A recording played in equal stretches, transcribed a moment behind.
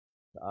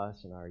to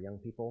us and our young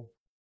people.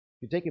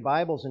 If you take your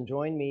Bibles and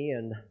join me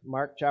in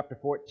Mark chapter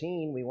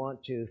 14, we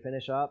want to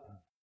finish up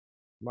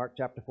Mark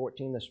chapter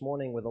 14 this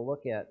morning with a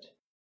look at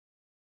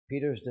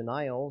Peter's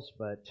denials.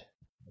 But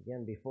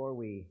again, before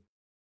we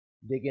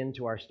dig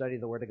into our study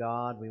of the Word of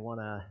God, we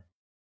want to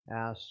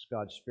ask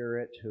God's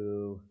Spirit,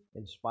 who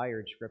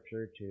inspired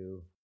Scripture,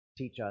 to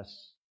teach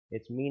us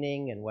its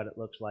meaning and what it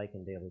looks like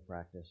in daily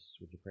practice.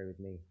 Would you pray with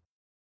me?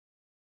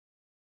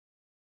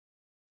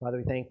 Father,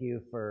 we thank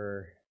you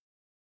for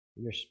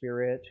your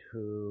Spirit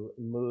who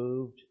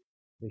moved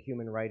the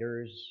human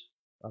writers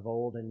of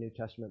Old and New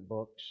Testament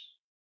books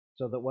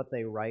so that what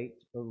they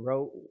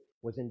wrote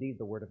was indeed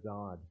the Word of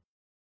God.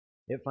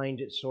 It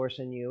finds its source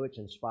in you. It's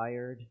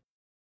inspired.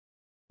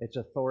 It's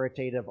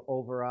authoritative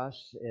over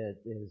us. It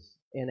is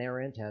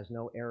inerrant, has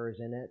no errors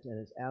in it, and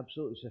it's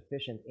absolutely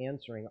sufficient,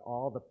 answering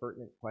all the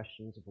pertinent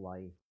questions of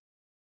life.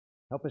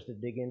 Help us to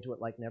dig into it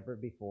like never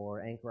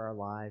before, anchor our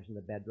lives in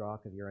the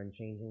bedrock of your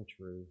unchanging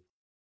truth.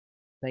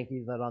 Thank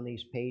you that on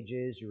these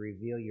pages you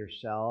reveal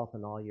yourself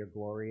and all your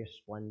glorious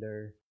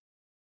splendor,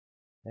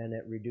 and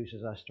it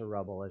reduces us to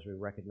rubble as we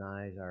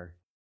recognize our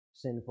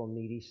sinful,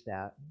 needy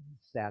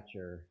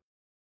stature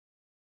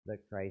that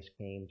Christ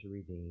came to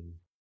redeem.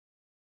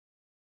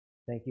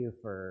 Thank you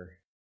for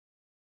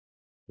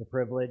the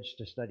privilege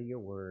to study your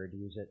word.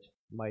 Use it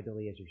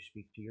mightily as you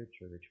speak to your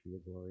church. For your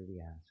glory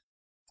we ask.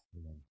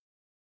 Amen.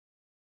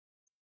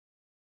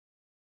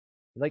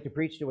 I'd like to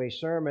preach to a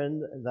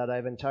sermon that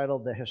I've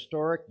entitled The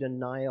Historic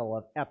Denial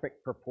of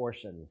Epic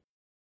Proportion.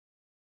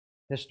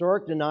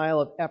 Historic denial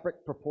of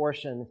epic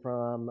proportion,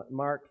 from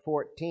Mark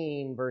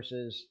 14,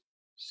 verses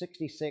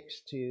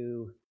 66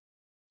 to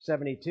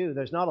 72.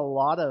 There's not a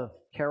lot of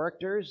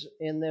characters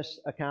in this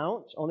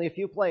account, only a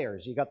few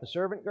players. You got the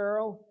servant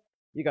girl,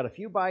 you got a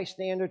few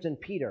bystanders, and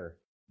Peter,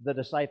 the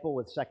disciple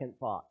with second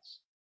thoughts.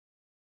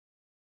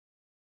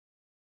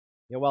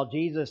 While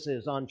Jesus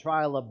is on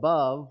trial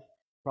above,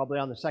 probably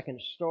on the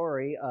second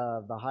story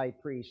of the high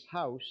priest's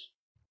house,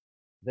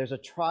 there's a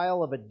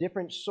trial of a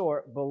different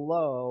sort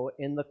below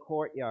in the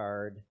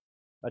courtyard,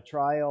 a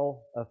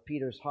trial of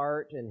Peter's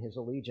heart and his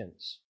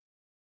allegiance.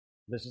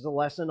 This is a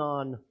lesson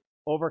on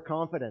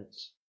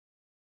overconfidence,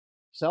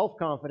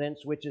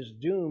 self-confidence, which is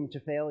doomed to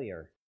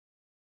failure.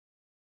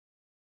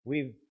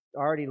 We've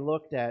already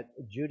looked at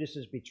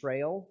Judas's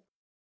betrayal,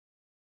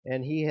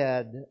 and he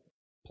had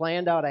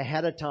planned out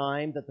ahead of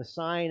time that the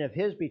sign of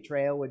his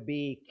betrayal would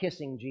be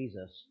kissing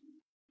Jesus.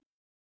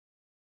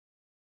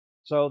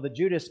 So the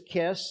Judas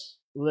kiss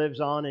lives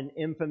on in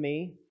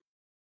infamy.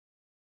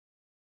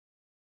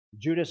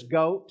 Judas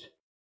goat,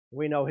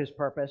 we know his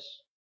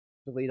purpose,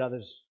 to lead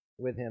others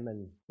with him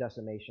in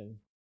decimation.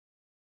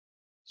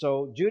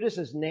 So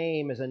Judas's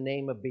name is a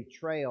name of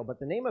betrayal, but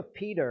the name of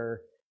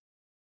Peter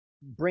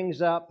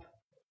brings up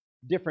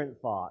different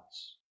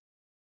thoughts.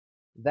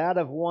 That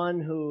of one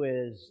who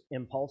is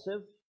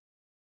impulsive,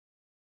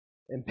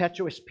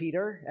 impetuous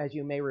Peter, as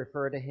you may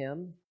refer to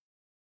him,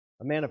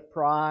 a man of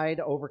pride,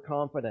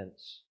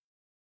 overconfidence.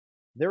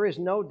 There is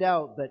no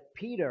doubt that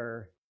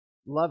Peter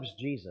loves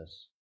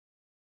Jesus,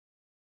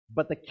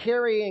 but the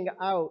carrying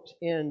out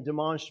in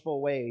demonstrable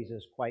ways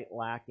is quite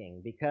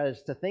lacking,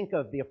 because to think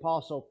of the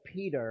Apostle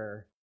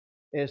Peter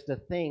is to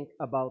think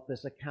about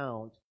this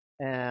account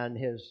and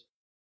his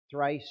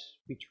thrice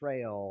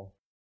betrayal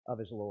of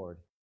his Lord.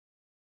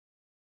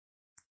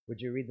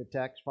 Would you read the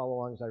text? Follow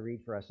along as I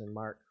read for us in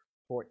Mark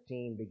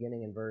 14,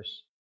 beginning in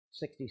verse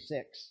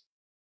 66.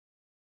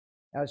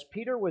 As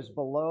Peter was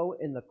below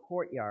in the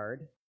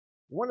courtyard,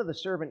 one of the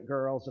servant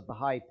girls of the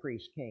high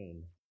priest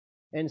came,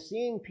 and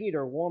seeing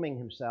Peter warming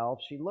himself,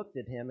 she looked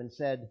at him and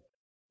said,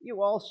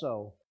 "You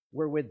also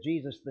were with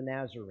Jesus the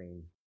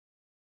Nazarene."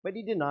 But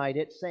he denied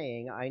it,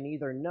 saying, "I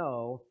neither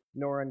know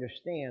nor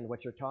understand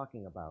what you're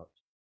talking about."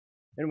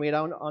 And went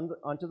out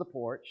onto the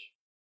porch.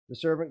 The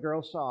servant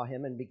girl saw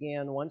him and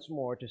began once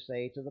more to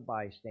say to the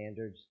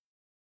bystanders,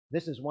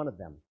 "This is one of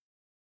them."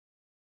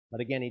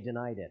 But again he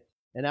denied it.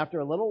 And after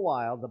a little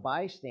while, the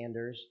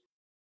bystanders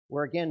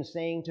were again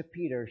saying to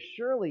Peter,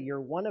 "Surely you're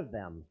one of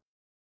them.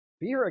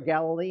 You're a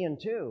Galilean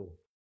too."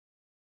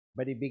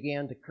 But he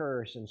began to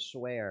curse and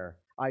swear,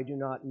 "I do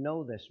not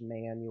know this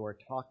man you are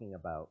talking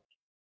about."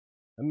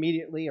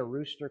 Immediately a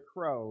rooster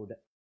crowed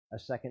a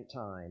second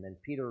time,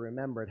 and Peter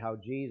remembered how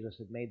Jesus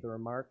had made the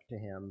remark to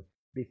him,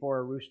 "Before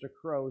a rooster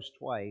crows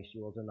twice,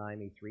 you will deny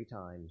me 3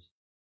 times."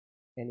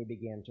 And he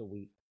began to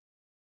weep.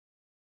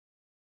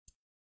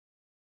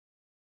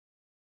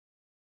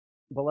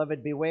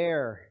 Beloved,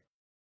 beware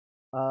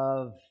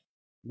of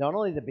not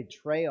only the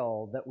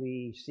betrayal that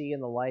we see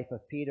in the life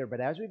of Peter, but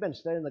as we've been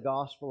studying the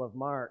Gospel of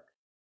Mark,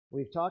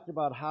 we've talked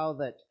about how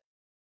that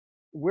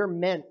we're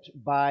meant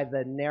by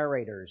the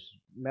narrators,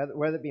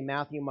 whether it be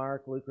Matthew,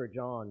 Mark, Luke, or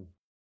John,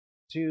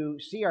 to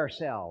see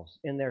ourselves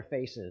in their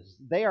faces.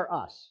 They are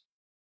us,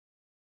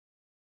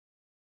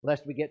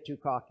 lest we get too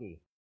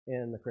cocky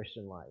in the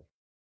Christian life.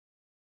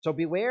 So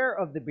beware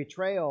of the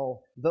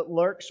betrayal that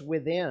lurks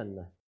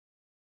within.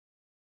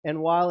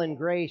 And while in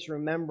grace,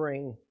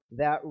 remembering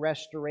that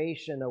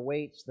restoration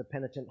awaits the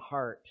penitent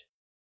heart.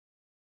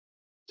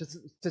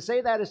 To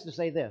say that is to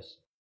say this.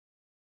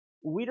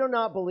 We do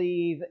not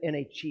believe in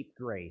a cheap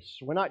grace.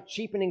 We're not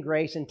cheapening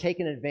grace and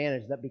taking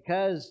advantage that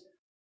because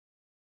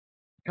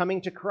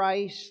coming to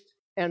Christ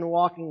and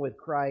walking with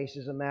Christ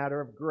is a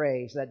matter of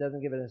grace, that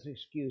doesn't give us an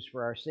excuse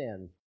for our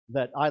sin.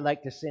 That I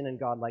like to sin and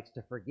God likes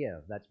to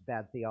forgive. That's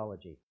bad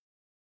theology.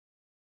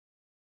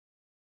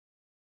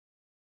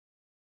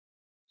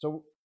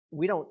 So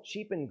we don't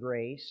cheapen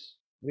grace.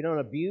 We don't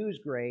abuse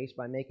grace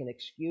by making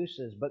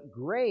excuses. But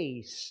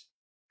grace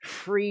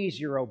frees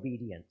your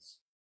obedience.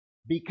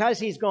 Because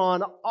he's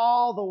gone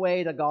all the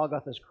way to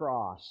Golgotha's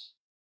cross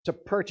to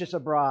purchase a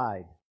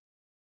bride.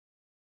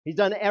 He's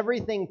done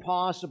everything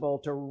possible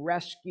to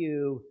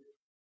rescue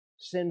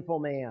sinful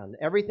man,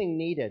 everything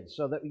needed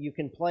so that you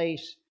can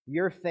place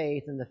your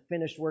faith in the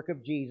finished work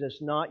of Jesus,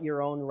 not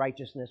your own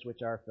righteousness,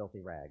 which are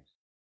filthy rags.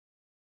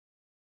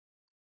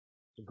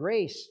 So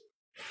grace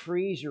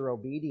frees your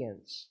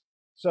obedience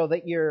so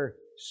that you're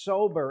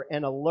sober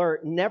and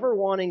alert, never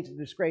wanting to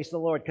disgrace the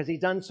Lord because he's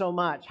done so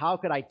much. How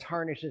could I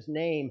tarnish his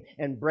name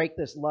and break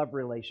this love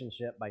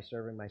relationship by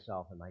serving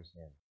myself in my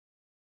sin?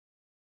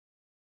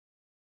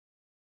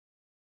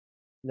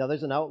 Now,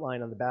 there's an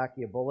outline on the back of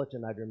your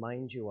bulletin I'd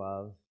remind you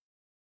of,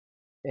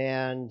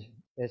 and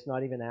it's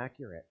not even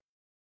accurate.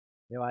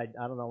 You know, I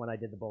don't know when I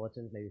did the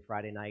bulletins, maybe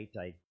Friday night.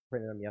 I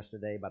printed them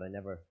yesterday, but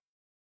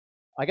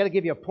I got to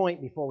give you a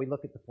point before we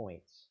look at the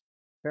points.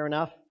 Fair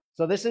enough?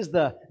 So this is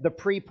the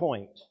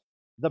pre-point,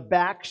 the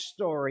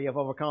backstory of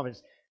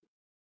overconfidence.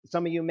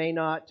 Some of you may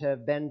not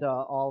have been to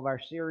all of our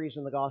series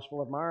in the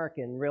Gospel of Mark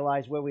and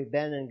realize where we've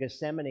been in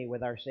Gethsemane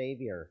with our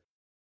Savior.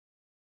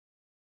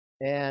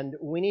 And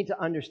we need to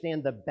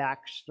understand the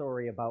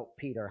backstory about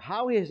Peter.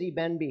 How has he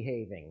been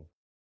behaving?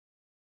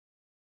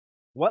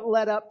 What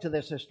led up to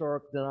this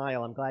historic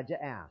denial? I'm glad you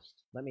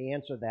asked. Let me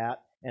answer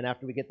that. And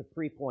after we get the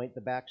pre-point,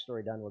 the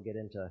backstory done, we'll get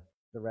into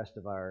the rest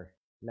of our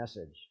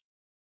message.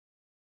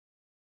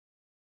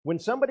 When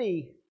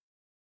somebody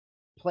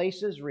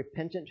places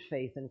repentant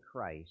faith in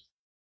Christ,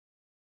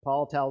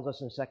 Paul tells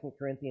us in 2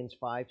 Corinthians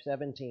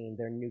 5:17,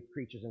 they're new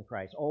creatures in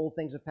Christ. Old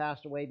things have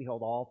passed away.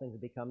 Behold, all things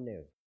have become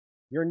new.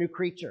 You're a new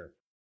creature,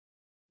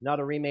 not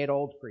a remade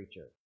old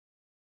creature.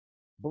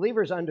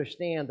 Believers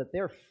understand that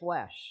their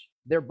flesh,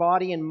 their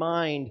body and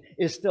mind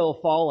is still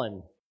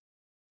fallen.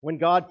 When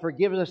God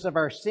forgives us of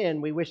our sin,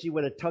 we wish he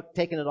would have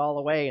taken it all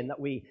away and that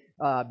we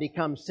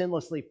become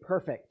sinlessly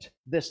perfect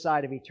this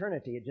side of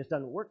eternity. It just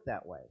doesn't work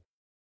that way.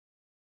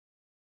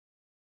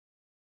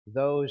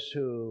 Those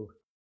who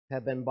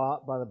have been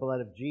bought by the blood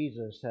of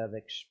Jesus have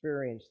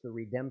experienced the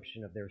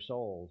redemption of their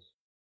souls,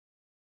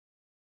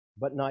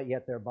 but not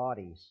yet their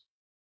bodies.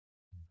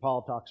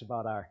 Paul talks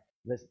about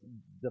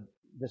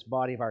this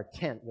body of our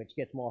tent, which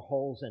gets more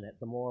holes in it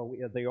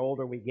the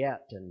older we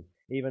get. And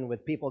even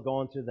with people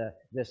going through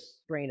this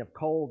strain of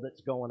cold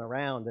that's going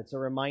around, it's a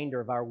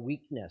reminder of our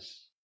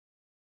weakness.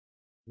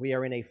 We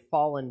are in a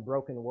fallen,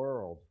 broken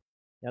world,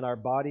 and our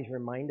bodies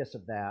remind us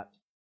of that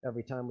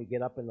every time we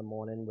get up in the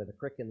morning with a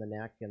crick in the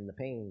neck and the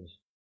pains.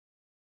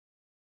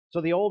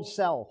 So the old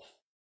self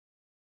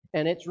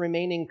and its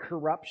remaining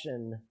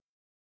corruption,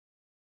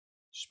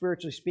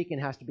 spiritually speaking,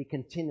 has to be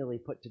continually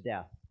put to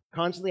death.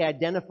 Constantly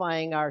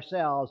identifying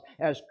ourselves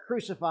as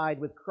crucified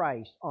with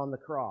Christ on the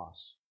cross.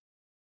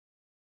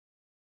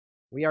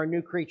 We are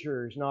new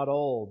creatures, not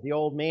old. The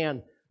old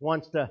man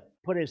wants to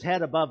put his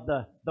head above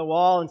the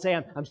wall and say,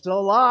 I'm still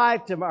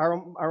alive to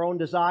our own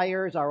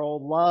desires, our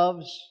old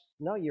loves.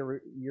 No,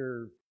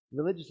 your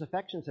religious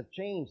affections have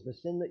changed. The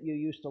sin that you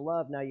used to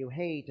love, now you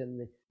hate,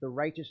 and the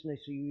righteousness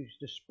you used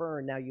to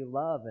spurn, now you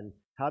love. And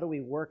how do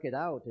we work it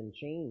out and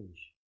change?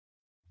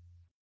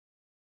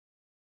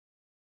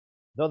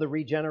 Though the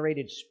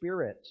regenerated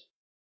spirit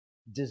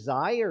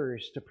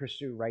desires to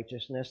pursue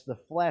righteousness, the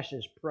flesh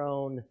is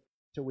prone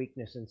to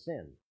weakness and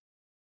sin.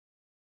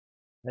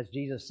 As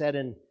Jesus said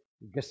in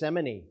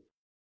Gethsemane,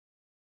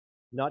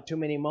 not too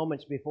many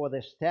moments before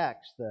this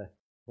text,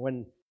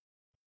 when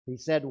he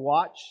said,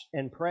 "Watch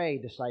and pray,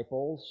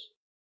 disciples,"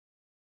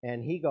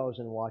 and he goes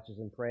and watches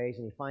and prays,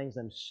 and he finds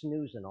them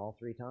snoozing all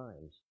 3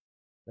 times.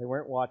 They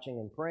weren't watching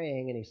and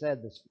praying, and he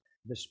said,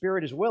 the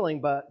spirit is willing,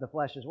 but the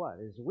flesh is what?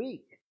 Is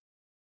weak.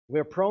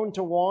 We're prone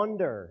to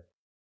wander.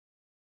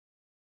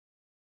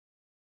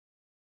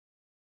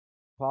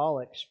 Paul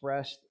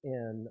expressed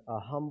in a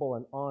humble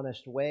and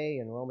honest way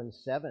in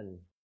Romans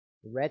 7,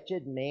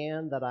 "Wretched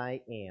man that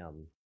I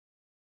am,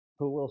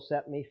 who will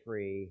set me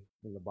free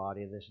from the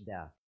body of this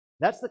death?"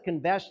 That's the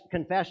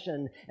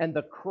confession and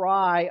the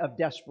cry of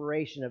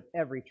desperation of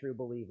every true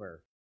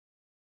believer.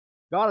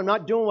 God, I'm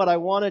not doing what I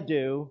want to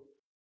do.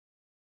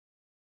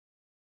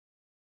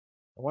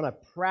 I want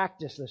to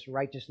practice this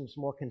righteousness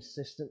more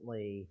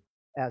consistently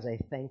as a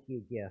thank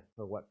you gift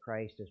for what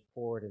Christ has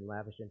poured and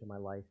lavished into my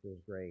life through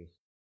his grace.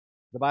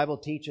 The Bible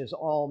teaches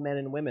all men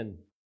and women,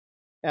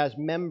 as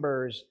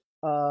members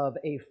of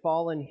a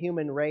fallen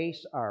human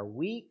race, are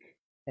weak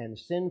and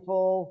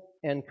sinful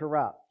and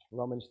corrupt.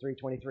 Romans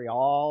 3:23,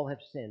 all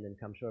have sinned and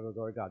come short of the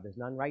glory of God. There's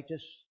none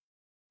righteous,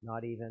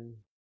 not even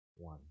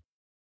one.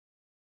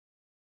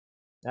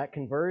 That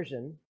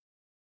conversion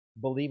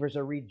Believers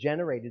are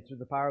regenerated through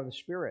the power of the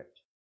Spirit,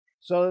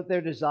 so that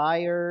their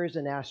desires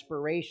and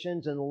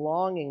aspirations and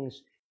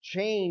longings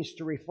change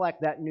to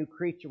reflect that new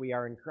creature we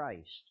are in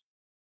Christ.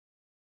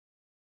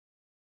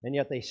 And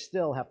yet they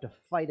still have to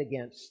fight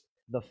against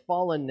the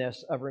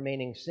fallenness of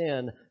remaining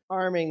sin,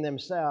 arming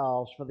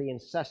themselves for the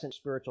incessant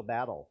spiritual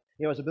battle.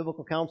 As a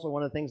biblical counselor,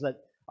 one of the things that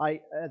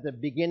at the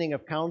beginning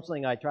of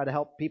counseling, I try to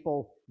help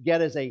people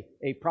get as a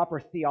proper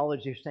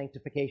theology of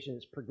sanctification.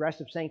 It's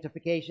progressive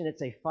sanctification.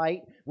 It's a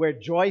fight. We're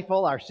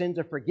joyful. Our sins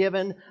are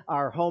forgiven.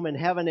 Our home in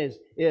heaven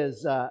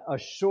is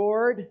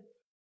assured.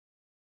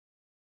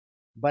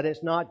 But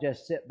it's not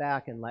just sit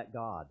back and let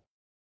God.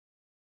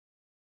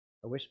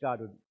 I wish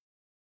God would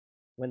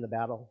win the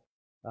battle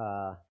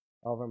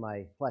over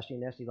my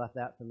fleshiness. He left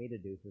that for me to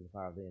do through the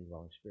power of the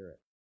indwelling Spirit.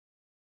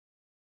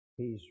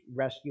 He's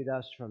rescued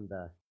us from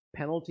the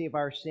penalty of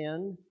our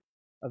sin.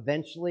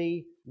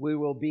 Eventually, we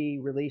will be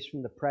released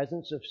from the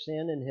presence of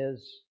sin in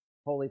His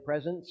holy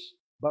presence.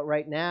 But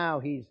right now,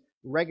 He's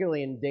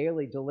regularly and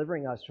daily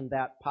delivering us from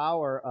that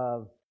power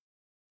of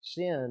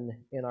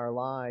sin in our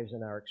lives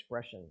and our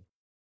expression.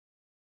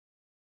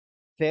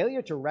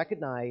 Failure to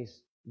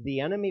recognize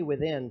the enemy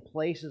within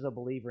places a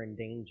believer in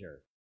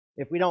danger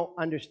if we don't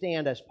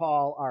understand, as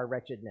Paul, our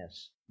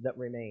wretchedness that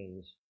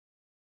remains.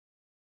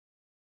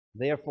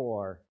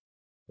 Therefore,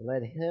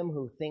 let him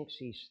who thinks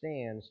he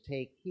stands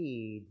take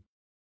heed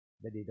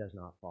that he does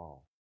not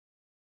fall.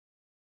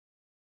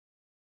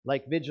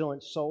 Like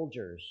vigilant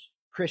soldiers,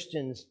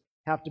 Christians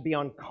have to be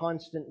on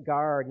constant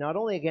guard, not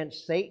only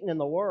against Satan and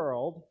the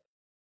world,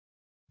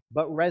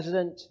 but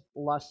resident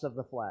lusts of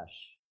the flesh.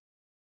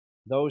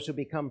 Those who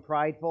become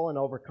prideful and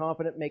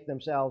overconfident make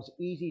themselves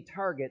easy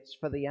targets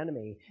for the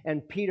enemy.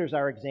 And Peter's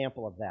our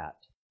example of that,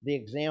 the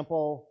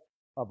example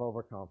of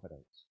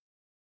overconfidence.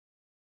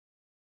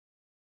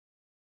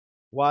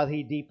 While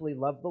he deeply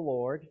loved the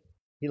Lord,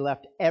 he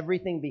left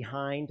everything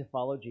behind to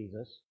follow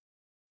Jesus.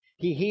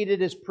 He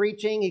heeded his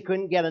preaching. He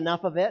couldn't get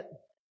enough of it.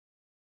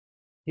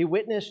 He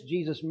witnessed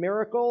Jesus'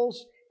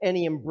 miracles, and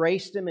he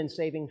embraced him in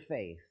saving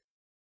faith.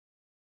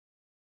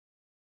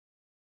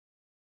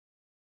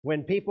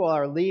 When people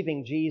are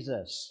leaving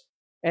Jesus,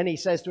 and he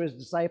says to his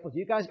disciples,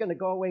 "You guys going to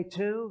go away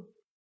too?"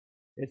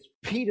 It's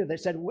Peter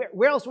that said,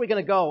 where else are we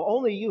going to go?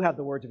 Only you have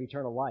the words of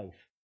eternal life.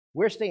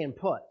 We're staying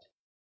put.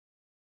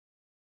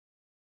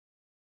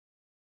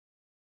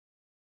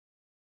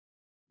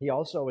 He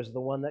also is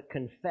the one that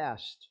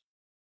confessed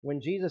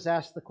when Jesus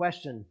asked the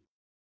question,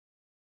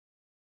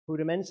 "Who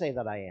do men say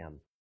that I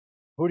am?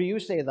 Who do you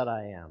say that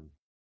I am?"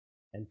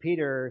 And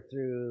Peter,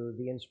 through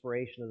the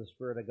inspiration of the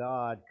Spirit of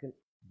God,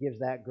 gives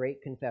that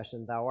great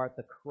confession, "Thou art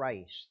the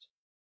Christ,"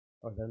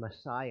 or the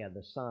Messiah,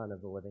 the Son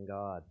of the living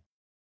God.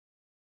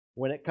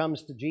 When it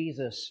comes to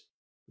Jesus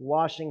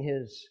washing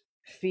his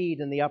feet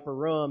in the upper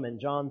room in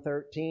John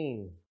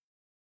 13,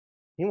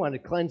 he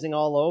wanted cleansing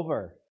all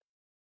over.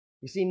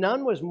 You see,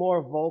 none was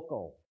more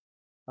vocal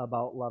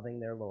about loving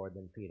their Lord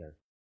than Peter.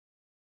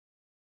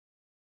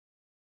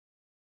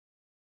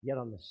 Yet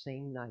on the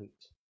same night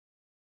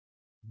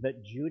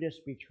that Judas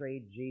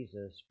betrayed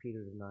Jesus,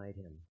 Peter denied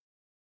him.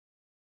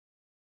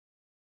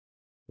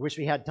 I wish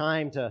we had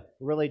time to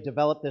really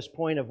develop this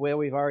point of where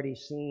we've already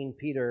seen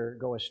Peter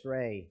go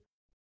astray.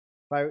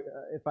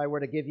 If I were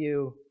to give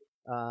you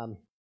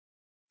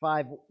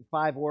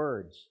five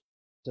words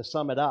to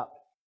sum it up,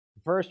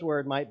 the first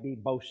word might be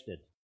boasted.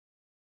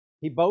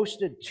 He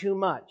boasted too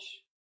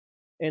much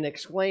in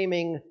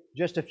exclaiming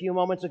just a few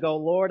moments ago,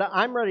 "Lord,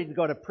 I'm ready to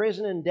go to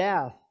prison and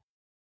death.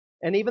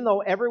 And even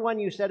though everyone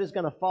you said is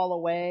going to fall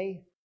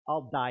away,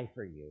 I'll die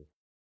for you."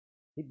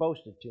 He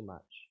boasted too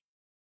much.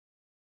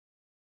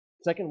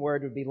 Second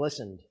word would be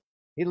listened.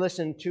 He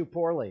listened too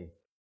poorly.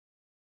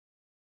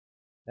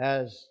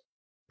 As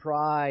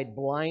pride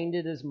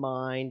blinded his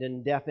mind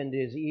and deafened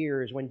his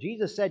ears, when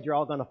Jesus said you're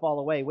all going to fall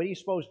away, what do you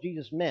suppose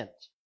Jesus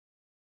meant?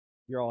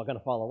 You're all going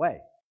to fall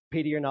away.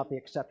 Peter, you're not the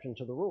exception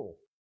to the rule.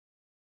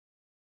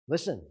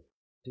 Listen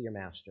to your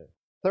master.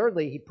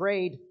 Thirdly, he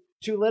prayed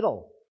too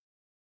little.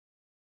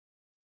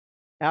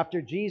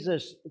 After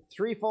Jesus'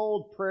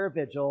 threefold prayer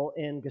vigil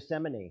in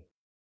Gethsemane,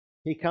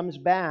 he comes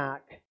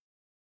back,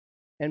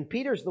 and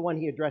Peter's the one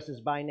he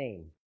addresses by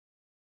name.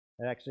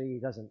 And actually, he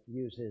doesn't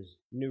use his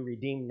new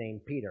redeemed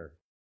name, Peter.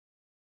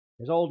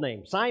 His old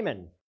name,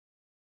 Simon,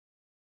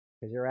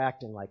 because you're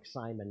acting like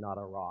Simon, not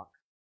a rock,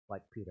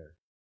 like Peter.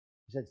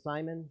 He said,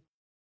 "Simon,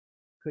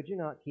 could you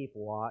not keep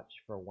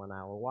watch for 1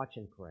 hour? Watch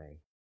and pray."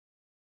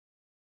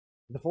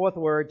 The fourth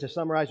word to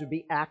summarize would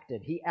be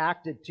acted. He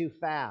acted too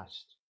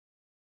fast.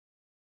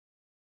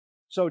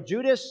 So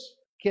Judas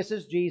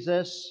kisses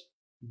Jesus.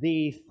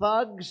 The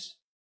thugs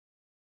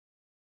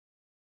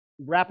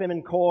wrap him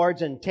in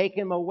cords and take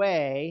him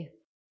away.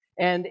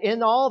 And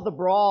in all the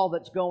brawl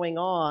that's going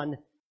on,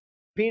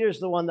 Peter's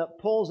the one that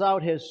pulls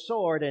out his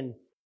sword and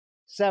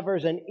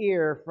severs an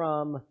ear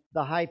from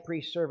the high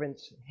priest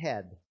servant's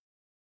head.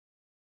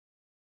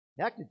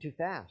 He acted too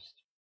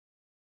fast.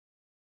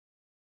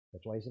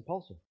 That's why he's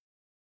impulsive.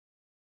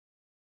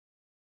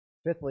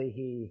 Fifthly,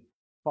 he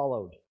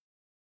followed.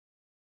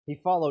 He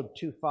followed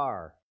too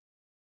far.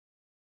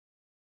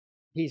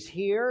 He's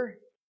here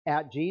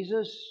at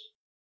Jesus'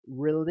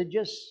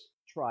 religious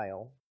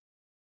trial,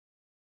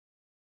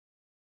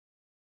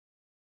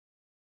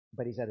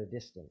 but he's at a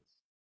distance.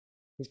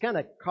 He's kind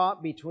of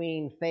caught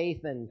between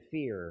faith and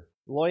fear,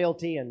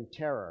 loyalty and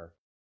terror,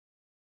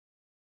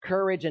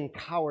 courage and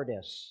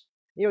cowardice.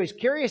 He's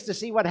curious to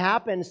see what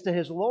happens to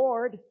his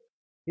Lord.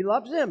 He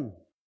loves him,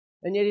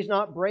 and yet he's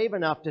not brave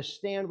enough to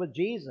stand with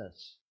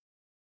Jesus.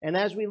 And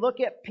as we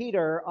look at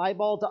Peter,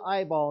 eyeball to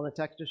eyeball in the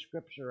text of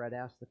Scripture, I'd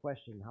ask the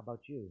question, how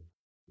about you,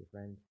 dear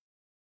friend?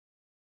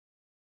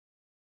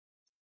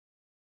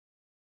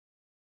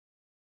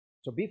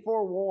 So be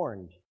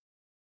forewarned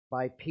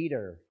by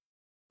Peter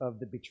of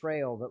the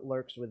betrayal that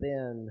lurks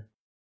within,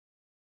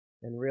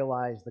 and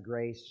realize the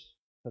grace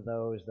for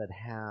those that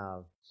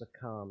have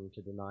succumbed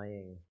to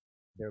denying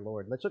their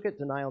Lord. Let's look at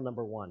denial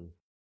number 1.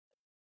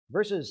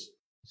 Verses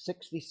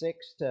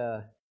 66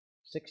 to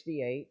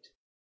 68.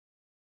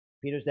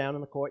 Peter's down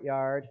in the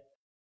courtyard.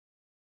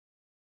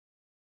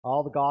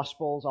 All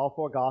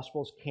four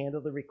Gospels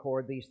candidly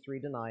record these 3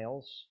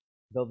 denials,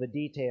 though the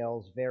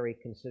details vary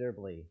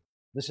considerably.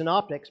 The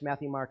synoptics,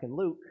 Matthew, Mark, and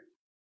Luke,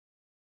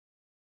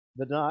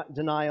 the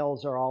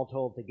denials are all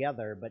told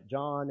together, but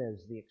John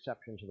is the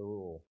exception to the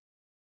rule.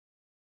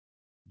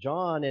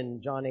 John,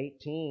 in John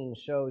 18,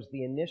 shows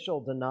the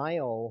initial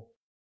denial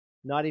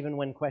not even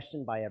when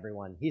questioned by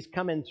everyone. He's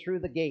coming through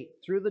the gate,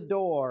 through the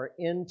door,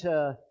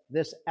 into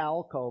this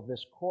alcove,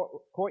 this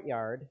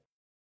courtyard,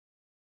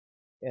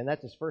 and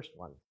that's his first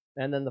one.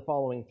 And then the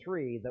following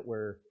 3 that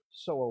we're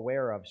so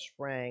aware of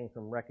sprang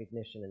from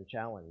recognition and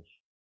challenge.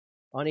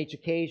 On each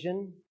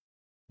occasion,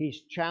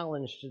 he's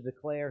challenged to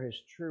declare his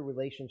true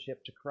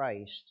relationship to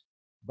Christ,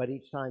 but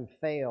each time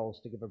fails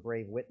to give a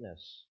brave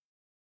witness.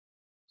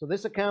 So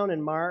this account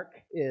in Mark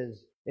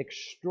is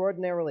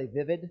extraordinarily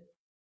vivid,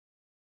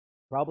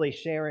 probably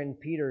sharing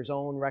Peter's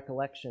own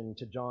recollection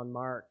to John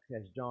Mark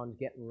as John's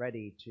getting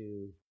ready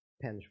to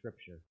pen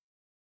Scripture.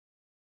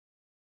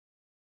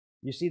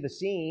 You see the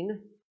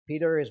scene.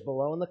 Peter is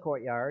below in the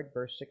courtyard,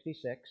 verse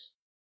 66.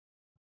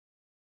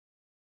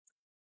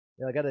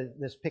 I got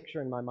this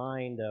picture in my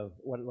mind of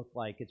what it looked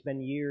like. It's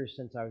been years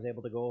since I was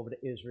able to go over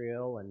to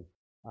Israel, and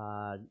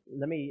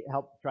let me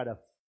help try to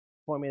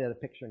formulate a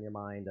picture in your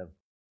mind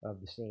of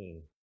the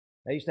scene.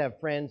 I used to have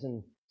friends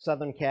in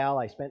Southern Cal.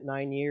 I spent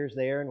 9 years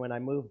there, and when I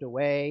moved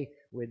away,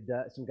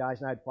 some guys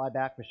and I'd fly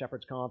back for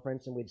Shepherd's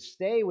Conference, and we'd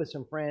stay with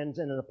some friends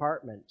in an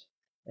apartment.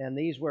 And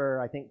these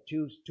were, I think,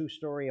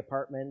 two-story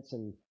apartments,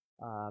 and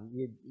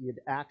you'd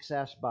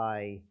access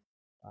by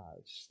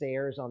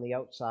stairs on the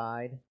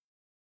outside.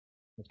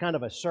 It's kind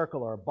of a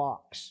circle or a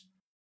box.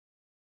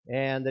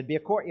 And there'd be a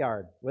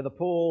courtyard with a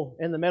pool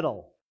in the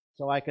middle,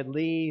 so I could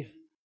leave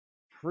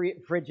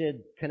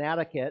frigid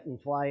Connecticut and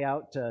fly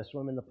out to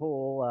swim in the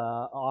pool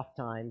off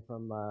time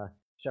from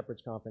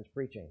Shepherd's Conference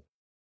preaching.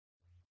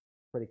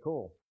 Pretty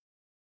cool.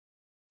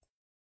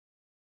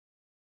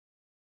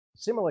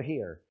 Similar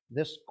here,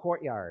 this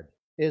courtyard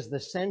is the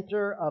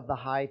center of the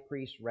high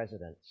priest's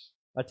residence.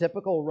 A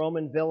typical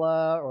Roman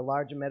villa or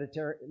larger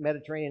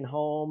Mediterranean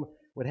home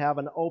would have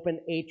an open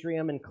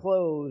atrium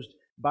enclosed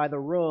by the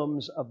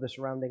rooms of the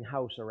surrounding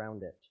house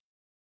around it.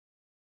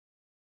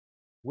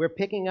 We're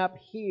picking up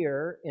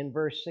here in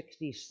verse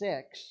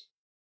 66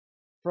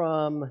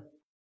 from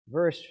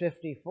verse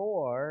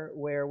 54,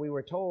 where we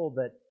were told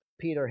that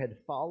Peter had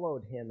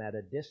followed him at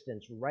a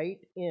distance right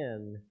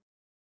in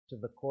to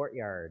the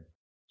courtyard.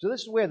 So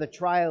this is where the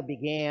trial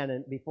began,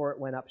 and before it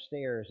went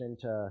upstairs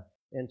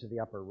into the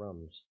upper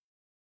rooms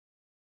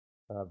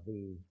of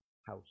the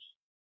house.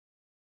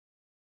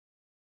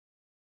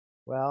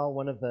 Well,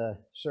 one of the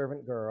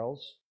servant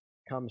girls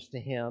comes to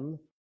him,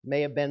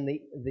 may have been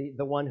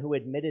the one who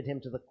admitted him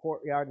to the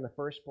courtyard in the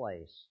first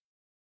place.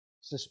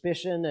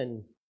 Suspicion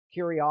and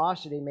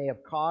curiosity may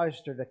have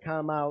caused her to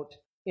come out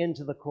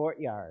into the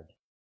courtyard.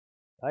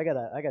 I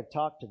gotta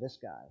talk to this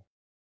guy.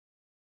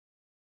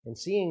 And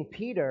seeing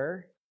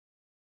Peter,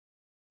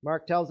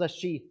 Mark tells us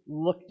she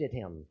looked at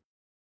him.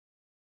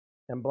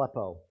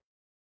 Emblepo.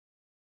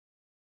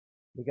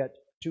 We got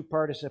 2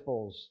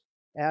 participles.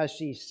 As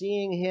she's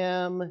seeing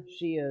him,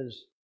 she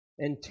is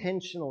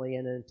intentionally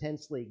and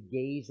intensely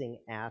gazing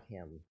at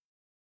him.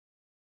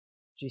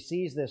 She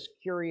sees this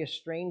curious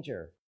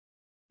stranger,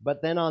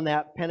 but then on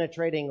that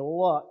penetrating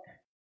look,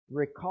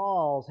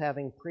 recalls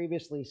having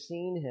previously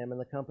seen him in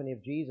the company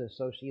of Jesus.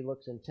 So she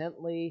looks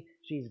intently,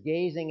 she's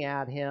gazing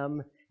at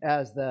him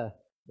as the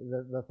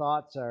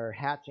thoughts are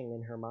hatching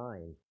in her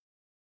mind.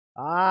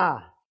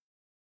 Ah,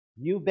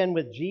 you've been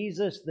with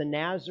Jesus the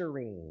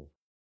Nazarene.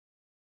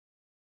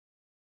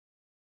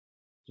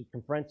 She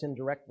confronts him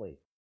directly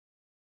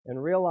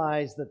and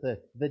realizes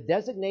that the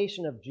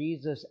designation of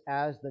Jesus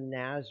as the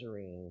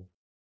Nazarene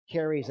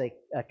carries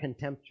a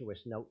contemptuous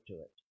note to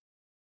it.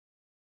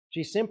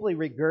 She's simply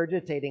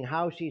regurgitating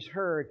how she's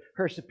heard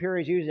her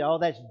superiors use it. Oh,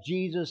 that's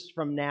Jesus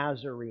from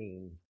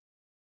Nazarene.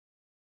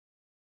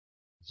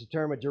 It's a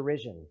term of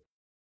derision.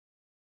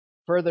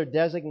 Further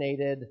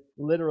designated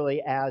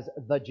literally as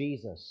the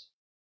Jesus.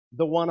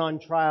 The one on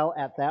trial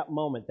at that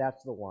moment,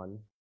 that's the one.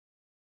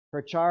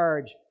 Her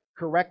charge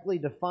correctly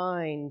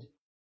defined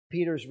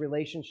Peter's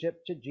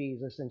relationship to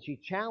Jesus, and she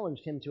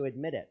challenged him to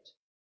admit it.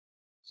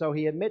 So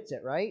he admits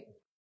it, right?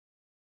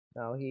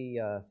 No, he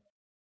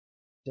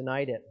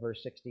denied it,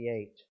 verse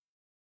 68,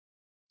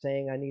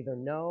 saying, I neither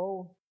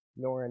know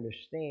nor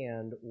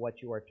understand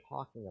what you are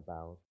talking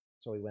about.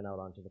 So he went out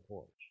onto the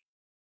porch.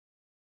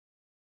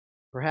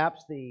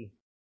 Perhaps the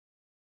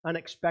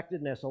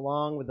unexpectedness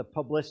along with the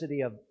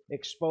publicity of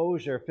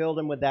exposure filled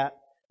him with that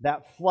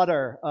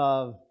flutter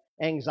of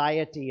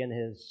anxiety in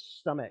his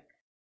stomach,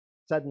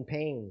 sudden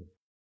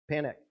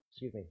panic.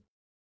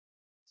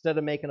 Instead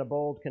of making a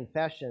bold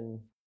confession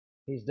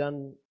he's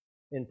done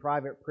in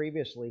private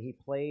previously, he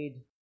played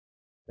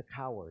the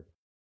coward.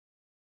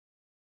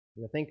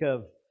 You think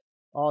of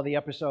all the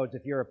episodes,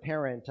 if you're a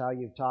parent, how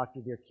you've talked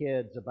with your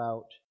kids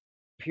about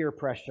peer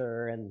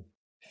pressure and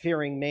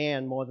fearing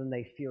man more than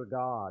they fear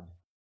God,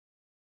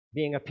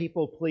 being a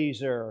people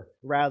pleaser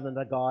rather than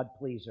a God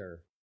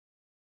pleaser.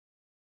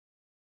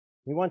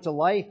 He wants a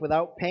life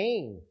without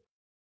pain.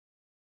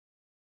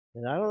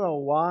 And I don't know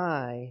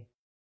why,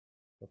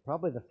 but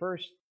probably the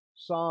first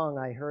song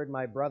I heard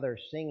my brother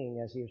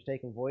singing as he was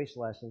taking voice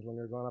lessons when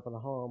we were growing up in the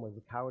home was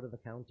The Coward of the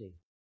County.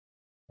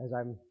 As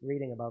I'm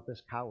reading about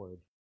this coward,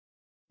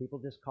 people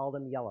just called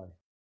him Yeller.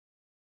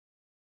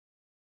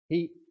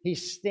 He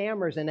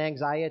stammers in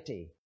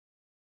anxiety.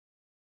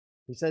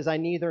 He says, I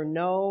neither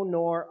know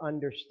nor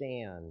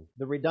understand.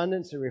 The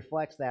redundancy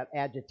reflects that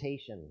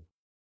agitation.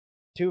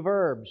 Two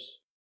verbs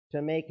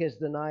to make his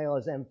denial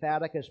as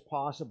emphatic as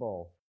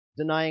possible,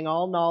 denying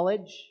all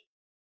knowledge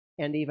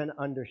and even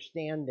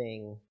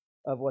understanding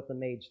of what the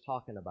maid's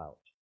talking about,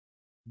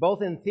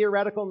 both in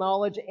theoretical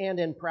knowledge and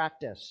in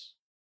practice.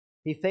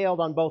 He failed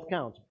on both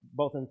counts,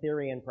 both in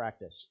theory and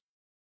practice.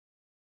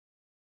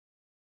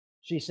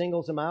 She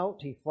singles him out.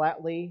 He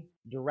flatly,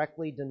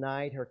 directly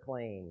denied her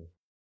claim.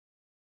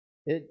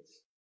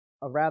 It's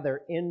a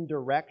rather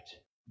indirect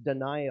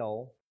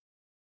denial,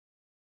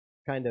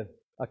 kind of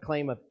a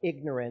claim of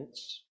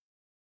ignorance.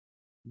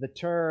 The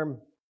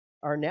term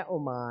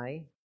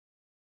arneomai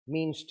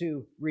means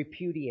to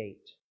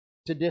repudiate,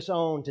 to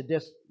disown,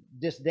 to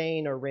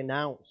disdain or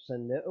renounce,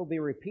 and it will be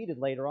repeated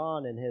later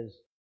on in his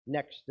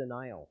next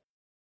denial.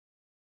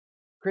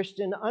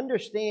 Christian,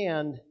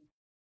 understand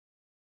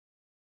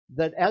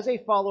that as a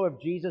follower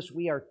of Jesus,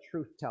 we are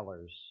truth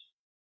tellers.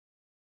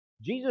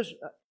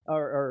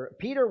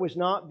 Peter was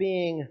not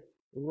being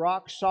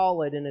rock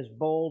solid in his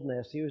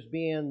boldness. He was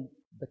being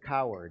the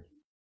coward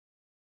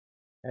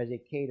as he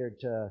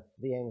catered to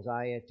the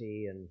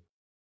anxiety. And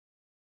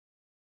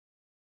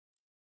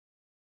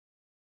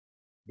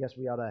I guess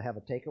we ought to have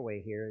a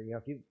takeaway here. You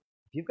know, if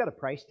you've got a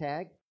price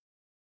tag,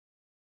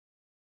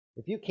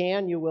 if you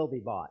can, you will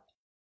be bought.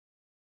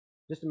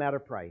 Just a matter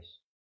of price.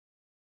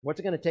 What's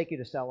it going to take you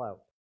to sell out?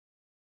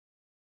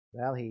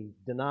 Well, he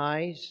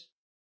denies,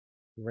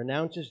 he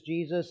renounces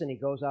Jesus, and he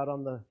goes out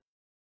on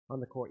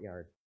the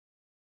courtyard.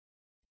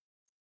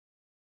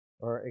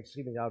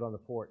 Out on the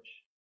porch.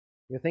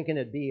 You're thinking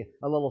it'd be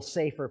a little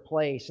safer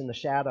place in the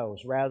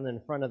shadows rather than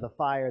in front of the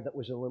fire that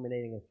was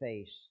illuminating his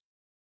face.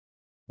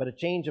 But a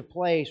change of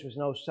place was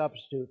no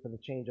substitute for the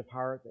change of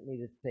heart that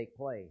needed to take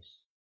place.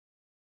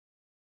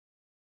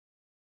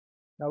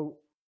 Now,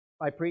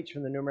 I preach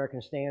from the New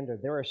American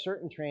Standard. There are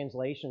certain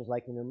translations,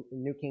 like in the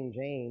New King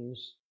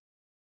James,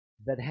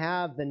 that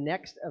have the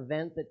next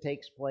event that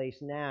takes place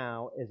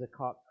now is a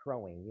cock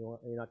crowing.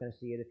 You're not going to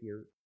see it if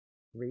you're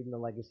reading the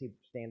Legacy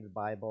Standard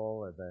Bible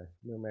or the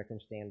New American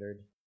Standard.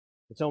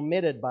 It's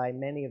omitted by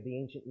many of the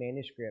ancient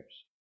manuscripts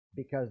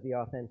because the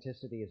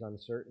authenticity is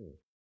uncertain.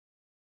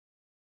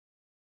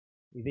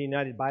 The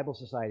United Bible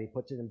Society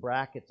puts it in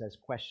brackets as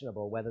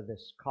questionable whether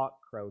this cock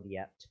crowed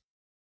yet.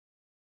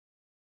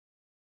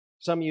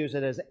 Some use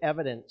it as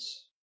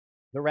evidence,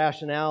 the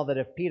rationale that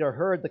if Peter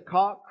heard the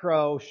cock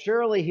crow,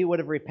 surely he would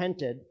have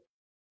repented.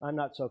 I'm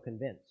not so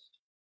convinced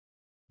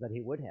that he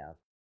would have.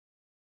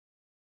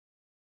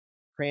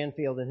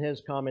 Cranfield, in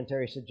his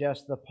commentary,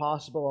 suggests the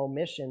possible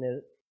omission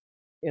is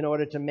in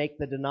order to make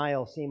the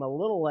denial seem a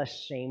little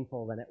less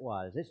shameful than it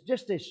was. It's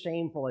just as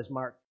shameful as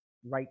Mark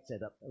writes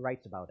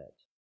about it.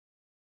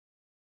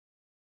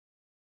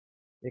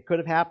 It could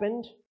have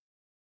happened.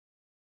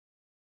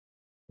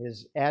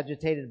 His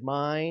agitated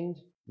mind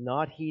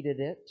not heeded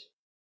it,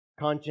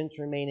 conscience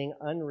remaining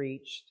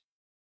unreached,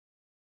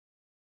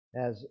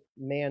 as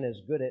man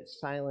is good at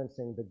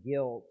silencing the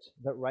guilt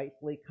that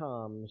rightfully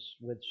comes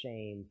with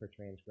shame for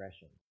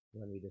transgression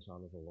when we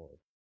dishonor the Lord.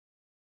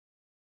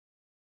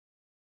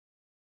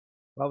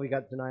 Well, we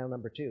got denial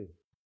number 2.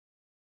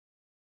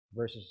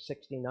 Verses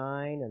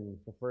 69 and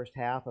the first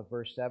half of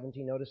verse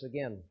 17. Notice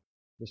again,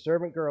 the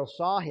servant girl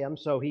saw him,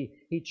 so he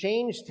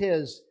changed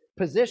his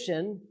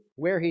position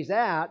where he's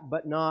at,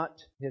 but not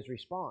his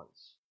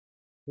response.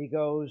 He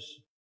goes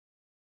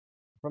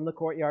from the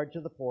courtyard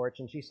to the porch,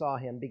 and she saw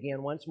him,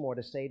 began once more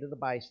to say to the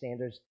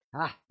bystanders,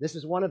 this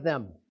is one of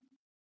them.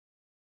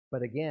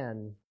 But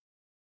again,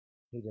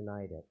 he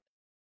denied it.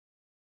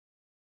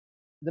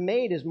 The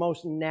maid is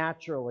most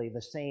naturally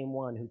the same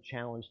one who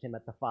challenged him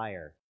at the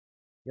fire.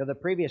 You know, the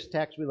previous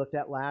text we looked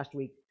at last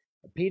week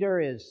Peter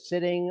is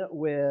sitting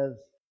with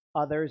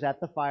others at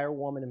the fire,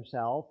 warming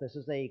himself. This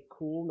is a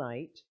cool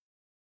night.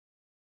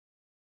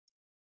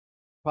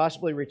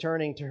 Possibly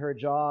returning to her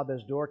job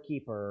as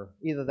doorkeeper,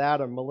 either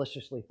that or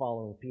maliciously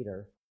following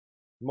Peter,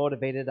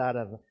 motivated out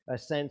of a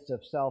sense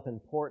of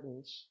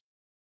self-importance.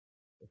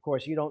 Of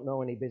course, you don't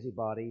know any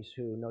busybodies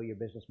who know your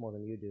business more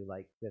than you do,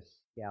 like this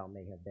gal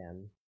may have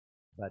been.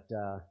 But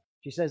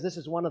she says this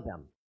is one of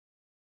them.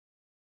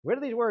 Where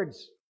do these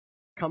words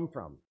come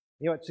from?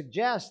 It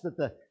suggests that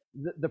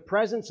the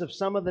presence of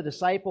some of the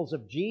disciples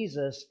of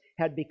Jesus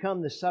had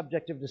become the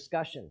subject of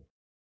discussion.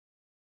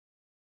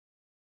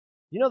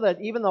 You know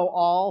that even though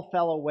all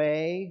fell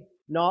away,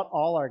 not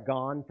all are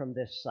gone from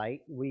this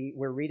site.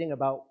 We're reading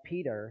about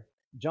Peter.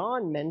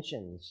 John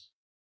mentions,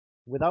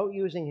 without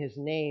using his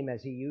name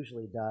as he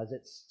usually does,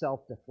 it's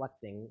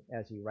self-deflecting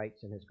as he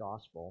writes in his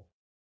gospel,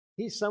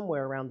 he's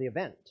somewhere around the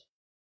event.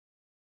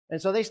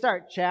 And so they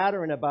start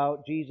chattering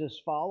about Jesus'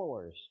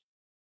 followers.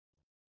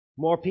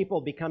 More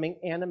people becoming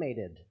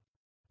animated,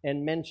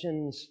 and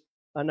mentions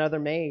another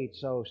maid,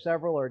 so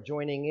several are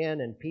joining in,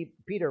 and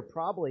Peter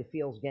probably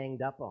feels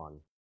ganged up on.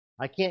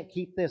 I can't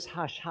keep this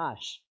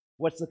hush-hush.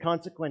 What's the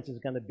consequences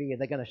going to be? Are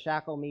they going to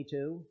shackle me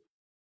too?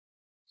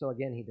 So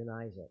again, he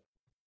denies it.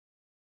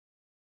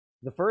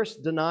 The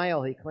first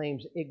denial, he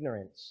claims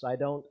ignorance. I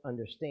don't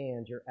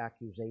understand your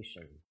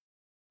accusation.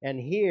 And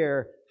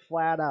here,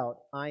 flat out,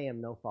 I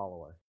am no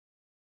follower.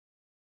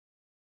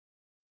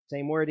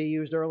 Same word he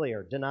used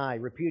earlier: deny,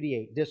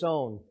 repudiate,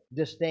 disown,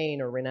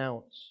 disdain, or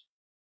renounce.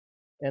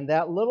 And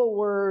that little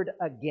word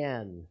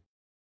again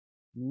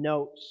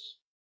notes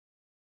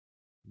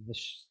the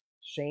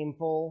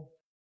shameful,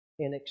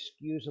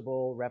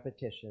 inexcusable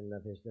repetition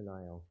of his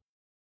denial.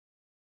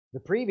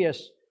 The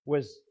previous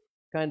was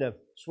kind of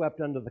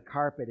swept under the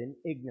carpet in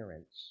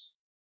ignorance.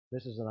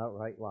 This is an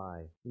outright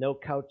lie. No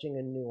couching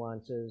in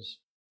nuances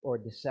or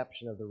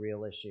deception of the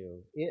real issue.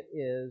 It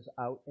is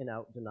out and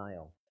out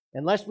denial.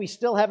 Unless we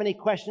still have any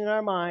question in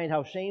our mind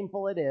how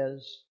shameful it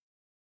is,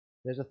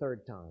 there's a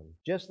third time.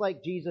 Just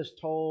like Jesus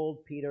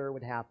told Peter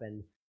would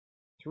happen,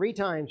 3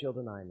 times you'll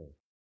deny me.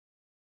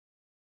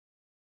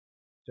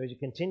 So as you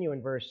continue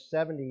in verse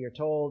 70, you're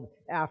told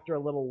after a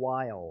little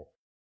while.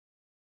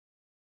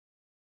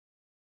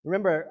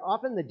 Remember,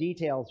 often the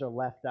details are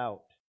left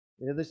out.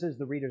 This is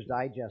the Reader's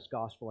Digest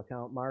gospel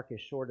account. Mark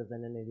is shorter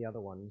than any of the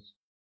other ones.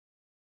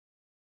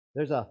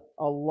 There's a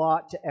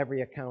lot to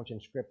every account in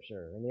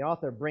Scripture, and the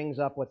author brings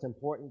up what's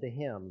important to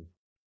him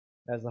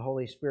as the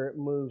Holy Spirit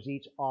moves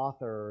each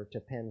author to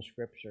pen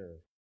Scripture.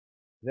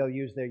 They'll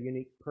use their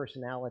unique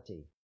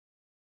personality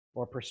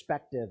or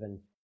perspective and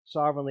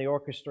sovereignly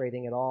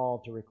orchestrating it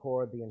all to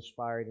record the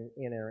inspired and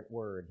inerrant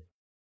word.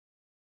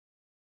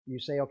 You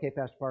say, okay,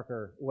 Pastor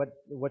Parker,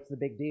 what's the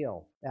big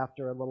deal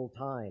after a little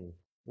time?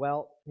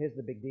 Well, here's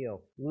the big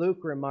deal. Luke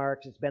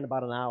remarks it's been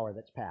about an hour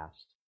that's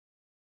passed.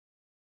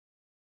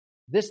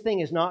 This thing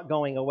is not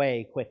going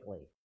away quickly.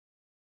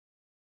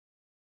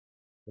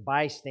 The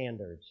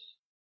bystanders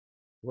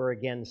were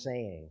again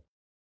saying.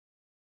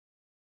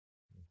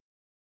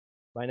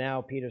 By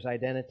now, Peter's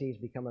identity has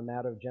become a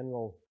matter of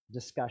general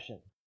discussion.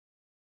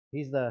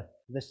 He's the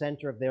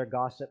center of their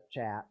gossip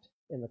chat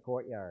in the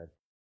courtyard.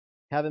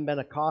 Having been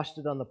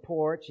accosted on the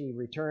porch, he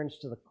returns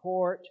to the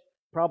court,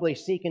 probably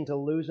seeking to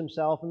lose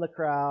himself in the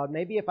crowd.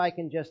 Maybe if I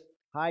can just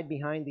hide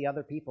behind the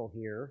other people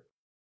here.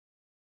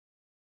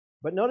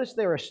 But notice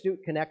their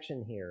astute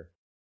connection here.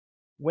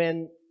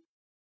 When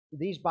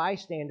these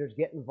bystanders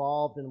get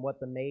involved in what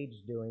the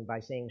maid's doing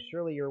by saying,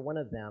 surely you're one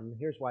of them,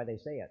 here's why they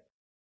say it.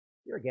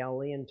 You're a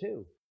Galilean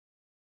too.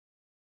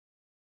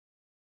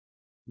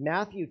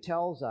 Matthew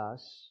tells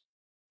us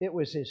it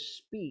was his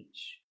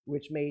speech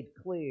which made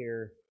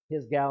clear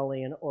his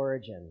Galilean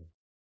origin.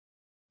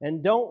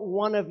 And don't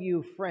one of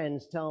you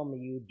friends tell me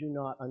you do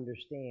not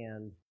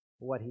understand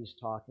what he's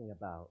talking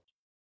about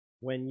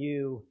when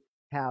you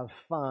have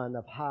fun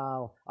of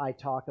how I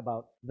talk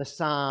about the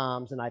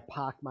Psalms and I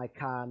park my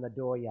car in the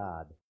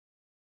dooryard,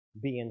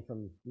 being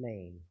from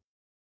Maine.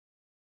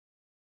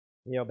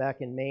 You know, back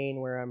in Maine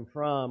where I'm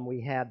from,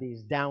 we had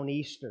these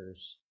downeasters,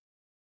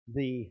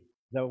 the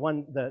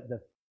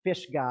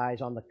fish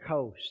guys on the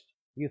coast.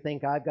 You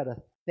think I've got a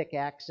thick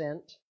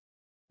accent?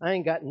 I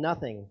ain't got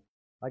nothing.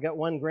 I got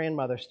one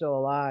grandmother still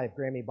alive,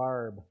 Grammy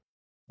Barb.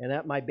 And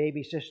at my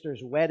baby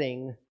sister's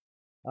wedding,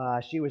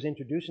 she was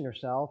introducing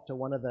herself to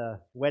one of the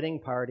wedding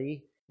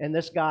party, and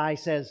this guy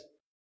says,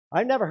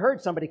 I've never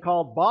heard somebody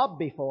called Bob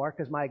before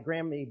because my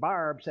Grammy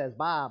Barb says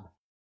Bob.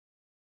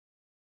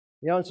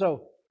 You know, and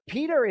so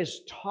Peter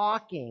is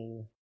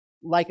talking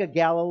like a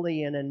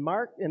Galilean, and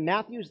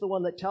Matthew's the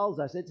one that tells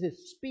us it's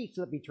his speech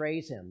that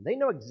betrays him. They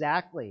know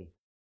exactly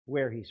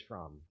where he's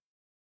from.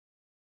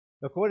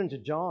 According to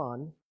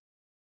John,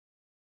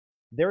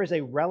 there is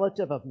a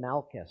relative of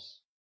Malchus,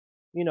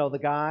 you know, the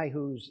guy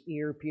whose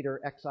ear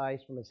Peter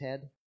excised from his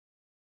head,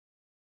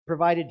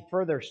 provided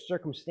further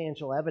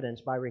circumstantial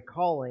evidence by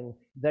recalling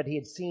that he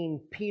had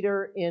seen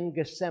Peter in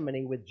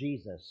Gethsemane with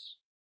Jesus.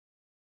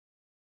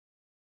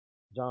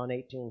 John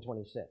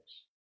 18:26.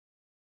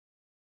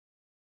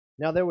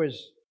 Now there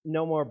was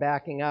no more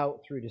backing out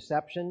through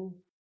deception,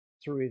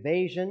 through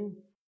evasion,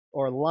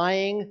 or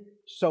lying.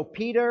 So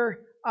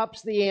Peter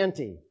ups the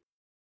ante.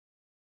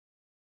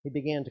 He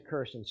began to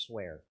curse and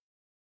swear.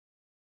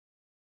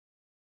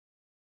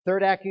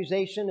 Third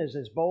accusation is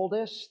his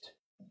boldest.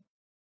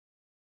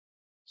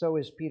 So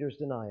is Peter's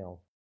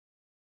denial.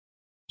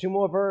 Two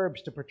more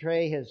verbs to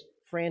portray his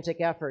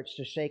frantic efforts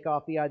to shake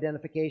off the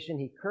identification.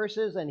 He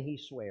curses and he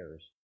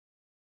swears.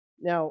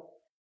 Now,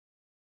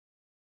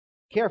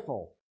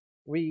 careful.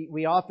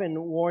 We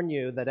often warn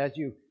you that as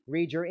you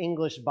read your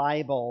English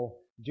Bible,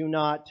 do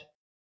not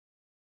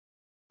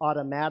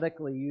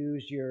automatically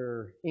use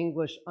your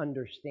English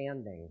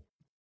understanding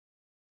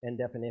and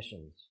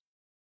definitions.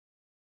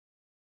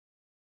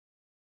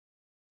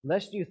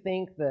 Lest you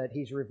think that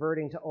he's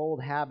reverting to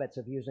old habits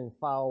of using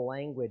foul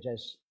language,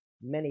 as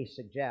many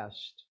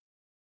suggest.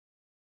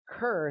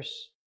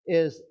 Curse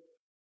is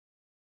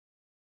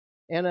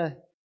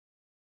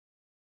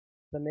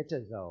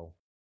anathematizo,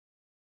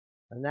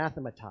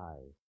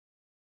 anathematize,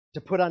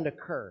 to put under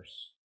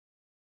curse.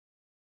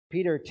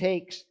 Peter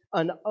takes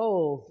an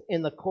oath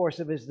in the course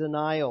of his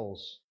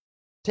denials.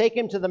 Take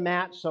him to the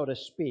mat, so to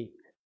speak.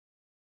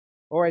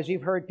 Or as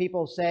you've heard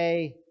people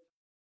say,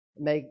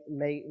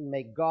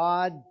 may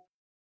God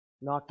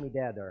knock me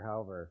dead, or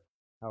however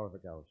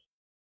it goes.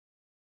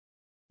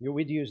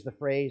 We'd use the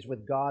phrase,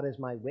 with God as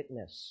my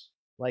witness,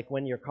 like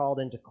when you're called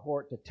into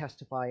court to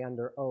testify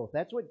under oath.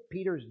 That's what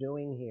Peter's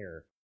doing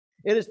here.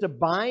 It is to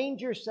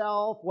bind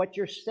yourself, what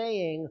you're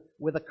saying,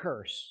 with a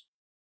curse.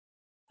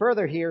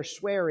 Further here,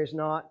 swear is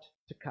not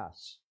to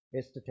cuss.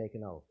 It's to take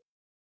an oath.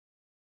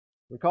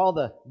 Recall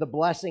the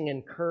blessing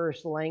and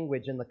curse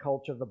language in the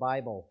culture of the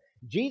Bible.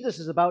 Jesus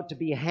is about to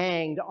be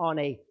hanged on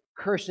a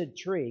cursed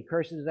tree.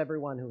 Cursed is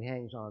everyone who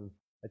hangs on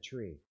a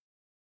tree,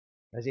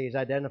 as he is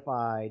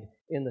identified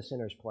in the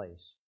sinner's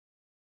place.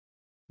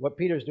 What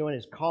Peter's doing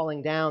is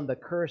calling down the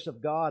curse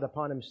of God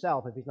upon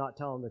himself if he's not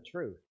telling the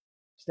truth.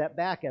 Step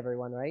back,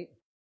 everyone, right?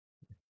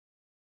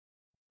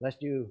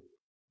 Lest you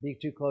be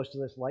too close to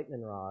this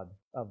lightning rod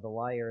of the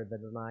liar, the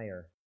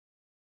denier.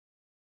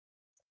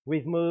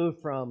 We've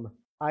moved from,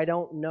 I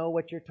don't know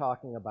what you're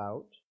talking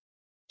about,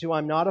 to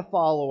I'm not a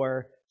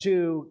follower,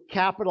 to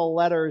capital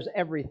letters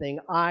everything,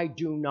 I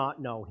do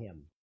not know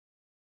him.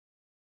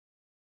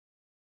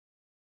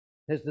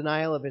 His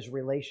denial of his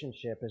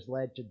relationship has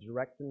led to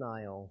direct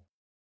denial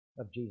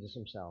of Jesus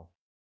himself.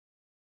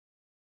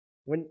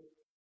 When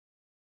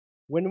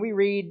we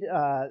read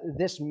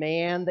this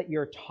man that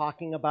you're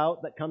talking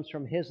about that comes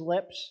from his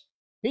lips,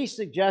 he's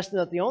suggesting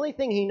that the only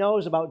thing he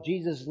knows about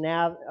Jesus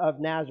of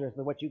Nazareth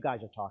is what you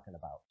guys are talking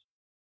about.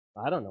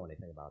 I don't know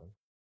anything about him.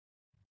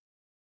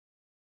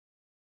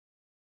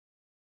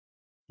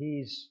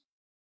 He's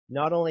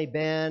not only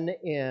been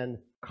in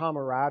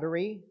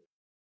camaraderie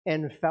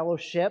and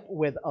fellowship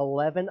with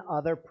 11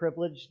 other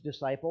privileged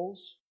disciples,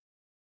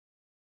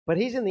 but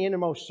he's in the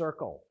innermost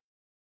circle.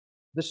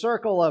 The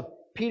circle of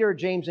Peter,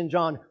 James, and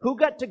John, who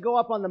got to go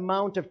up on the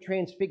Mount of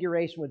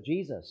Transfiguration with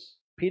Jesus.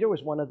 Peter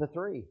was one of the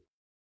three.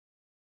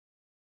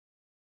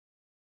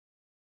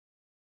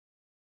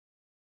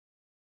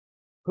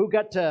 Who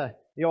got to,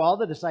 all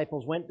the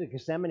disciples went to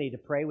Gethsemane to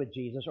pray with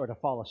Jesus or to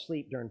fall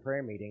asleep during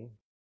prayer meeting.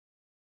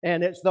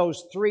 And it's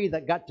those three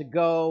that got to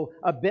go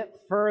a bit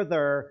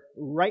further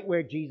right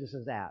where Jesus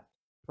is at,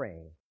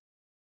 praying.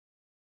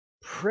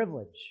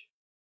 Privilege.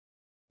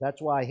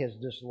 That's why his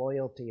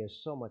disloyalty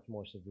is so much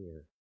more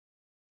severe.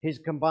 He's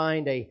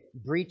combined a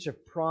breach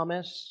of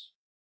promise,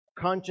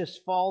 conscious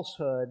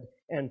falsehood,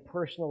 and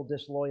personal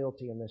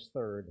disloyalty in this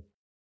third.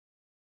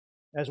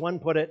 As one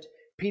put it,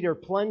 Peter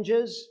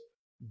plunges,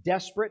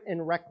 desperate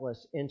and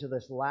reckless, into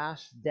this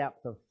last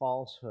depth of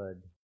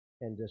falsehood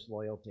and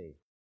disloyalty.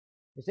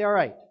 You say, all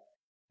right,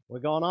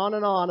 we're going on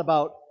and on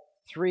about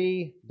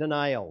three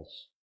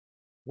denials.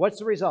 What's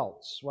the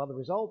results? Well, the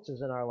results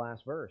is in our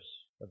last verse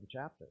of the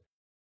chapter.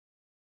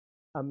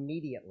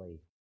 Immediately,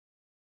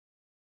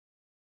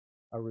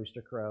 a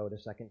rooster crowed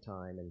a second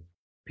time, and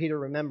Peter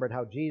remembered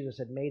how Jesus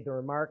had made the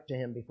remark to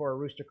him, before a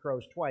rooster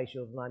crows twice,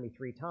 you'll deny me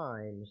 3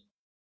 times,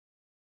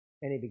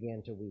 and he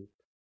began to weep.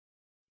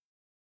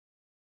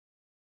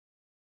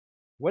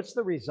 What's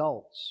the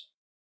results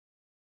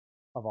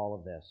of all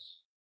of this?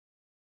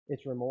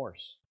 It's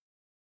remorse.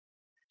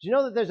 Do you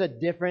know that there's a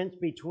difference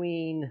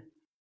between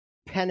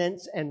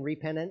penance and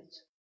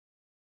repentance?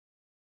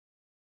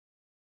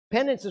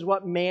 Penance is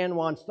what man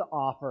wants to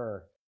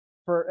offer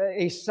for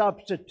a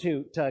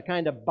substitute to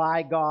kind of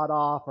buy God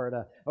off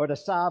or to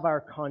salve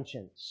our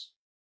conscience.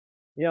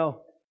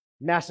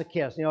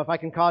 Masochist. If I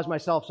can cause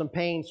myself some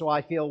pain so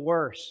I feel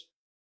worse,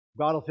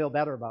 God will feel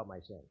better about my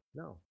sin.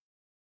 No.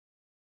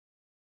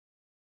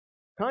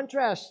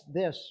 Contrast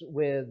this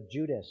with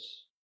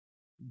Judas.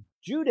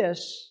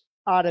 Judas,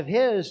 out of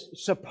his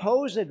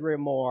supposed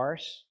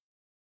remorse,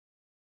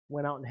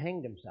 went out and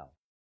hanged himself.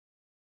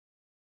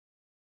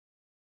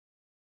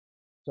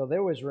 So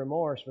there was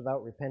remorse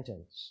without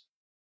repentance.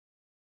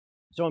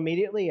 So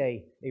immediately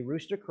a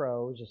rooster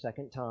crows a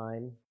second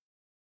time.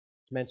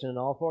 It's mentioned in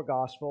all 4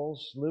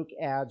 Gospels. Luke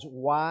adds,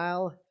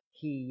 while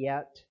he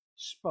yet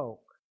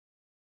spoke.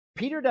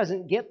 Peter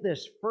doesn't get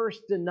this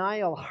first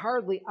denial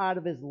hardly out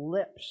of his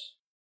lips.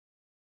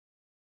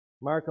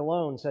 Mark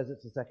alone says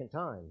it's the second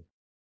time.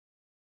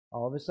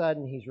 All of a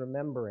sudden, he's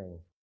remembering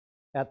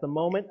at the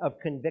moment of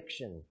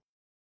conviction,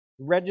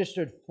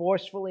 registered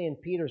forcefully in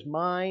Peter's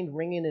mind,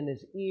 ringing in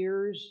his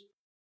ears,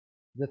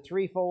 the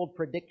threefold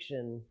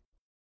prediction.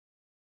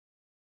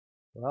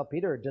 Well,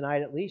 Peter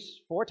denied at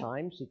least 4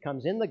 times. He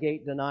comes in the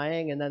gate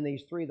denying, and then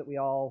these 3 that we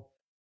all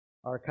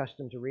are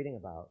accustomed to reading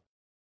about.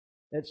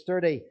 It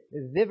stirred a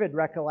vivid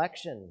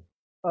recollection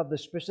of the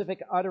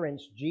specific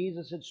utterance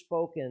Jesus had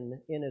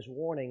spoken in his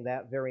warning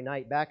that very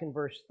night. Back in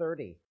verse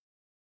 30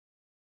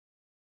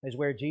 is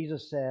where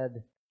Jesus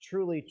said,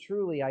 "Truly,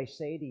 truly, I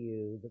say to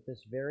you that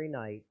this very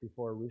night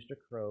before a rooster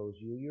crows,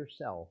 you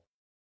yourself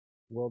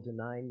will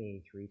deny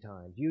me 3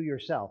 times." You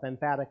yourself,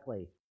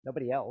 emphatically.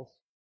 Nobody else.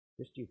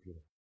 Just you, Peter.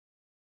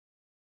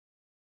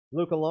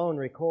 Luke alone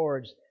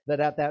records that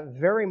at that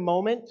very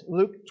moment,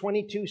 Luke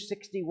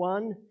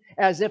 22:61,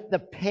 as if the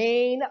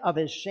pain of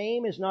his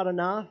shame is not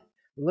enough,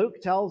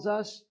 Luke tells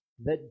us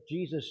that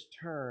Jesus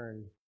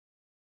turned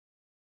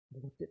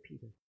and looked at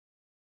Peter.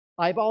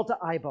 Eyeball to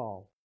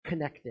eyeball,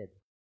 connected.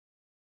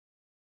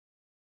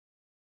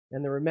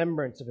 And the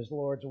remembrance of his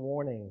Lord's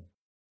warning,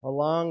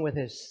 along with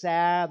his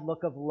sad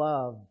look of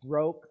love,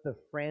 broke the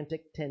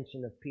frantic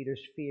tension of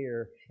Peter's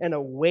fear and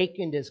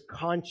awakened his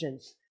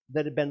conscience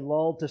that had been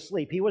lulled to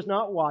sleep. He was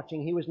not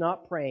watching, he was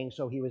not praying,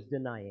 so he was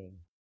denying.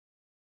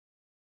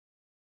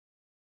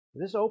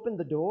 This opened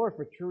the door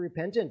for true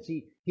repentance.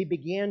 He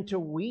began to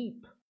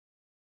weep.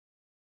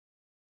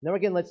 Now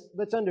again,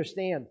 let's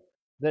understand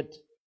that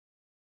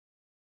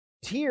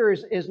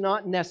tears is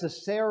not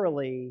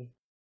necessarily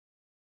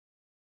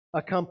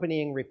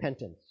accompanying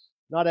repentance.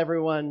 Not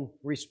everyone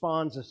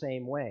responds the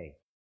same way.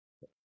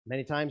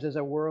 Many times there's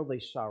a worldly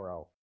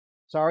sorrow.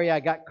 Sorry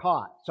I got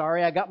caught.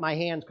 Sorry I got my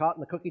hands caught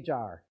in the cookie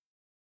jar.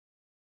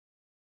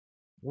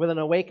 With an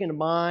awakened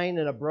mind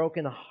and a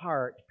broken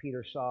heart,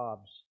 Peter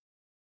sobs.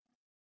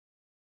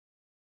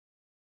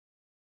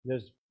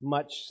 There's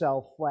much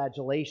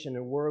self-flagellation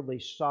and worldly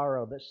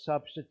sorrow that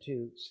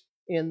substitutes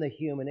in the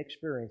human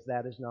experience.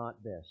 That is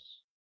not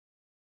this.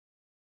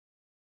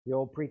 The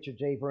old preacher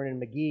J. Vernon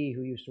McGee,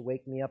 who used to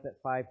wake me up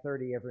at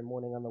 5:30 every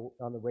morning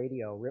on the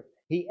radio,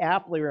 he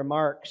aptly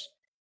remarks,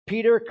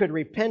 Peter could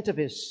repent of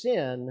his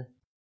sin,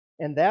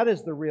 and that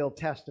is the real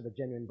test of a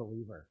genuine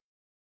believer.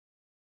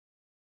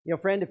 You know,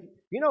 friend, if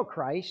you know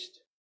Christ,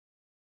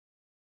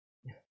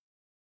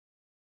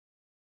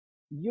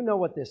 you know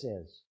what this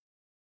is.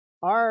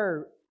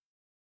 Our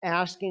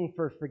asking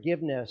for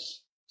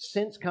forgiveness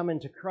since coming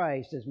to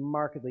Christ is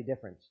markedly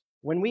different.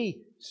 When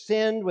we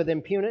sinned with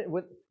impunity,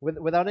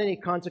 without any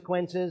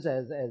consequences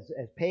as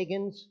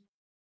pagans,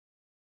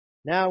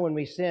 now when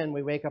we sin,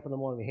 we wake up in the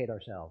morning and we hate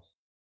ourselves.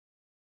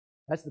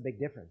 That's the big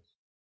difference.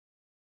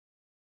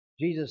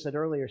 Jesus had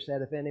earlier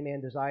said, if any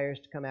man desires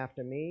to come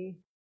after me,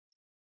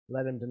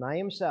 let him deny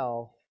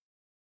himself,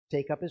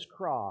 take up his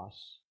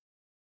cross,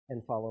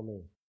 and follow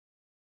me.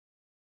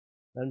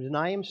 Let him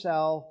deny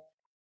himself,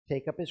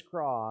 take up his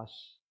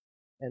cross,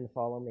 and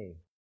follow me.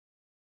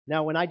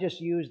 Now, when I just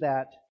use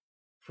that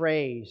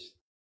phrase,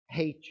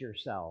 hate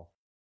yourself,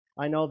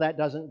 I know that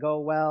doesn't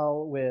go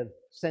well with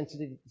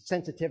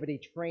sensitivity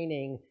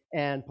training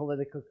and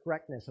political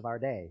correctness of our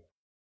day.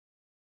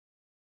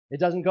 It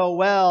doesn't go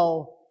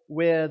well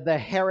with the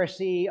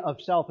heresy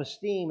of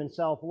self-esteem and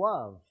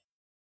self-love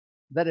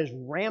that is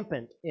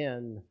rampant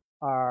in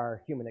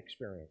our human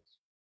experience.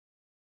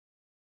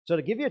 So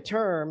to give you a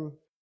term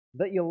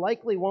that you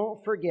likely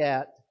won't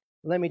forget,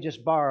 let me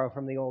just borrow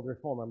from the old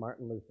reformer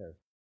Martin Luther.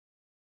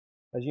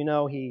 As you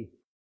know, he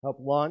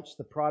helped launch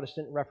the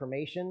Protestant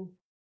Reformation.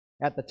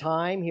 At the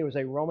time, he was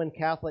a Roman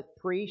Catholic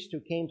priest who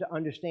came to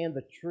understand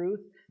the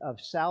truth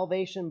of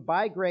salvation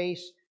by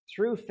grace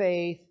through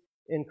faith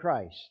in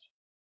Christ.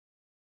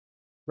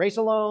 Grace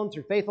alone,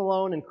 through faith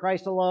alone, in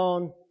Christ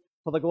alone,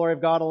 for the glory of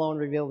God alone,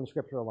 revealed in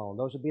Scripture alone.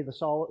 Those would be the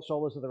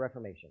solas of the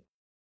Reformation.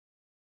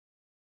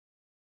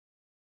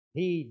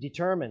 He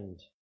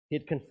determined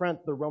he'd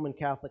confront the Roman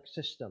Catholic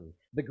system,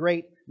 the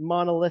great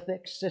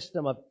monolithic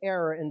system of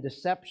error and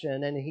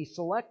deception, and he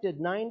selected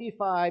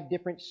 95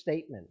 different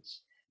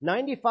statements,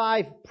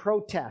 95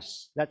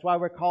 protests. That's why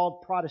we're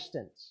called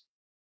Protestants.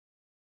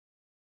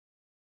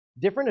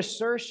 Different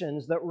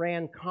assertions that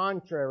ran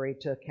contrary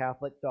to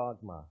Catholic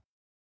dogma.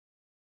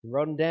 He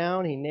wrote them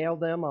down. He nailed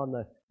them on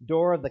the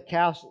door of the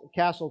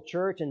castle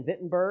church in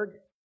Wittenberg.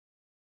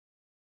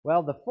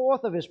 Well, the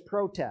fourth of his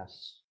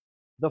protests,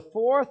 the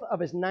fourth of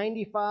his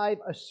 95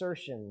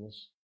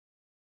 assertions,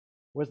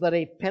 was that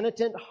a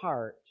penitent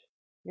heart,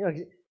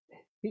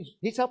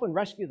 he's helping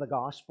rescue the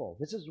gospel.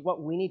 This is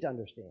what we need to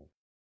understand.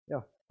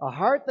 A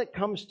heart that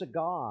comes to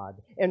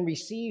God and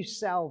receives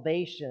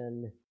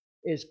salvation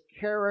is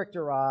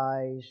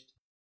characterized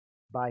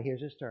by,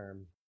 here's his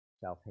term,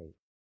 self-hate.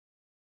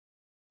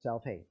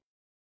 Self-hate.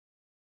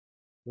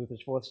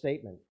 Luther's fourth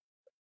statement,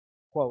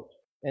 quote,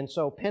 and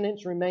so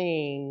penance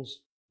remains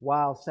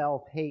while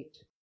self-hate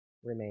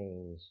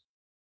remains.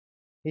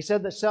 He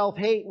said that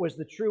self-hate was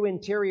the true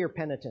interior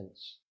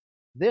penitence.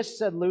 This,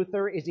 said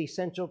Luther, is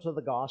essential to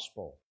the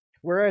gospel.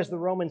 Whereas the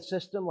Roman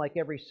system, like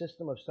every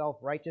system of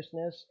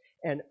self-righteousness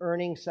and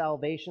earning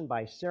salvation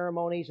by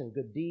ceremonies and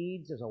good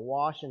deeds, is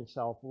awash in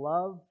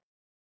self-love,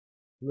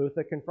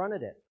 Luther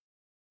confronted it.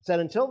 He said,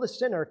 until the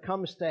sinner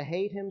comes to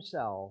hate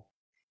himself,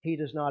 he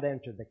does not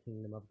enter the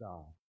kingdom of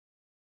God.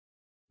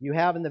 You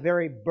have in the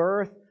very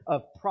birth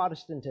of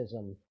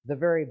Protestantism, the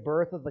very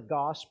birth of the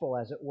gospel,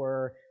 as it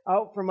were,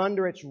 out from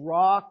under its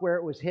rock where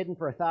it was hidden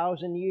for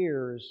 1,000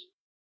 years,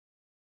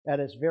 at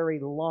its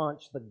very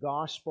launch, the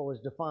gospel is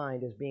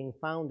defined as being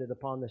founded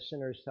upon the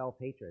sinner's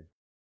self-hatred.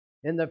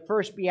 In the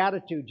first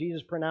beatitude,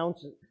 Jesus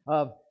pronounces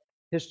of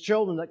his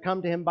children that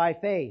come to him by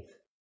faith,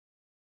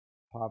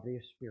 poverty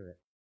of spirit.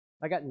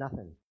 I got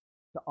nothing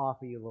to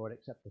offer you, Lord,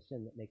 except the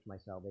sin that makes my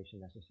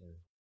salvation necessary.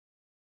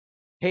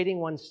 Hating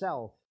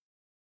oneself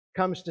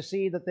comes to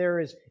see that there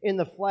is in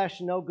the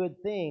flesh no good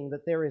thing,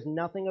 that there is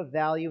nothing of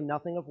value,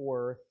 nothing of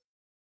worth,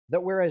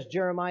 that whereas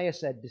Jeremiah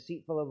said,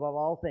 deceitful above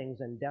all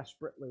things and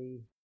desperately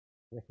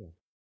wicked.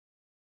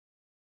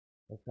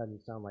 That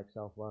doesn't sound like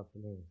self-love to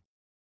me.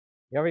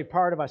 Every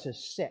part of us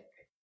is sick.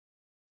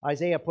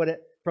 Isaiah put it,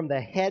 from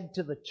the head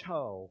to the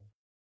toe,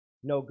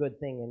 no good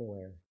thing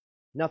anywhere.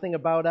 Nothing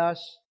about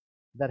us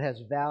that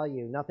has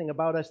value. Nothing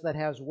about us that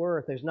has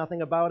worth. There's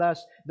nothing about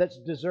us that's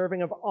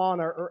deserving of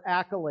honor or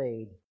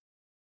accolade.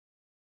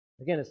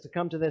 Again, it's to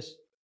come to this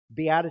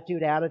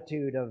beatitude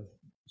attitude of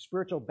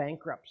spiritual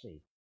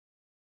bankruptcy.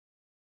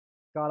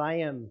 God, I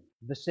am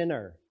the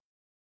sinner.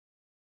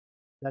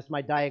 That's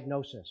my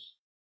diagnosis.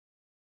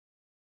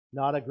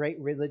 Not a great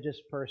religious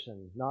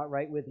person. Not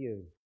right with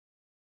you.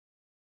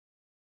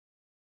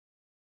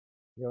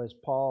 You know, as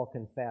Paul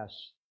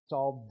confessed, it's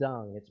all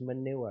dung. It's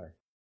manure.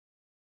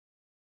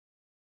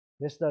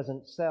 This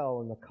doesn't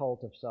sell in the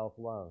cult of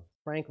self-love.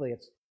 Frankly,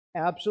 it's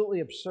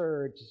absolutely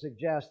absurd to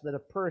suggest that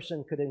a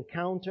person could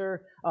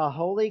encounter a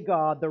holy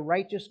God, the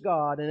righteous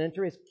God, and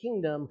enter his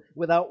kingdom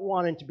without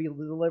wanting to be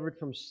delivered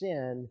from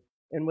sin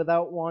and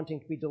without wanting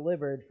to be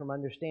delivered from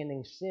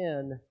understanding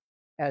sin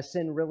as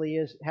sin really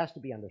is, has to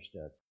be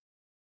understood.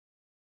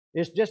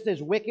 It's just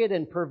as wicked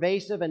and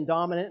pervasive and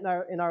dominant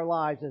in our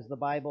lives as the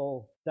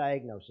Bible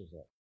diagnoses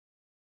it.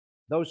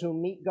 Those who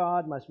meet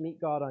God must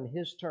meet God on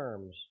his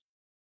terms,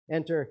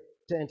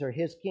 to enter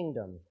his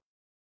kingdom,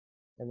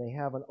 and they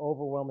have an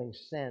overwhelming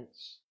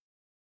sense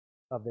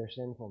of their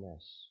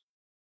sinfulness.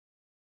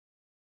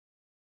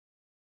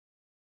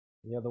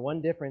 You know, the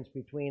one difference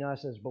between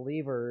us as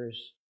believers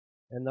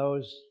and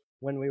those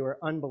when we were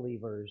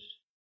unbelievers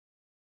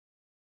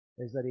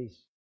is that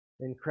he's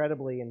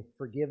incredibly and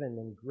forgiven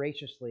and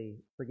graciously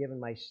forgiven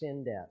my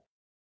sin debt.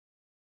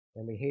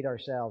 And we hate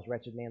ourselves,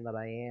 wretched man that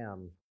I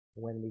am,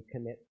 when we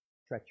commit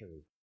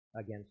treachery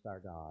against our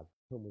God,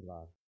 whom we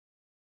love.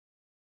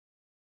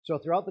 So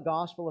throughout the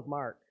Gospel of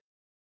Mark,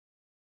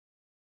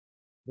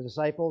 the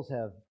disciples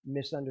have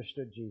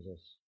misunderstood Jesus.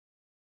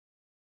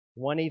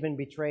 One even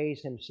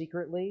betrays him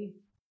secretly,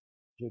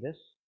 Judas.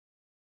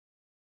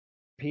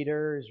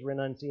 Peter's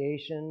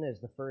renunciation is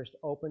the first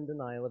open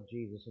denial of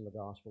Jesus in the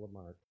Gospel of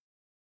Mark.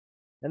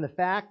 And the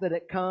fact that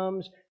it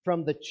comes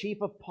from the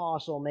chief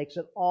apostle makes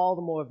it all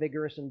the more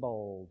vigorous and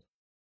bold.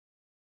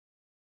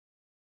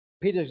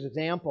 Peter's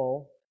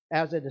example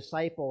as a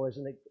disciple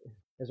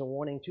is a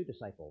warning to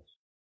disciples,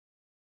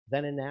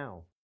 then and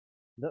now.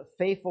 The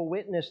faithful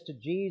witness to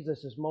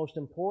Jesus is most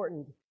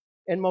important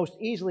and most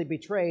easily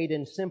betrayed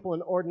in simple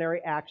and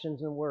ordinary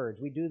actions and words.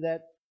 We do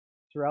that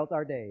throughout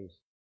our days,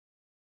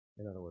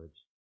 in other words.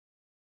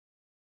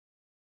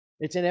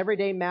 It's in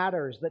everyday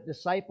matters that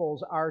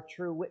disciples are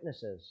true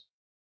witnesses.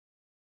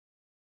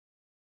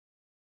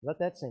 Let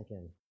that sink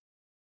in.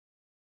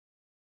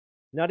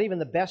 Not even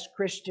the best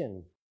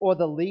Christian or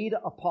the lead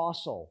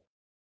apostle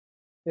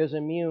is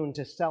immune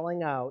to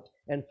selling out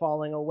and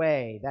falling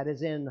away. That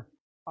is in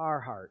our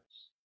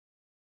hearts.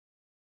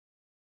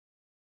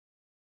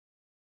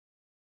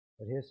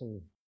 But here's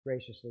some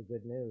graciously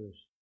good news.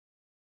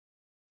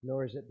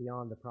 Nor is it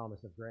beyond the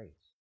promise of grace.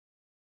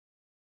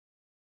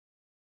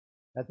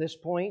 At this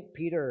point,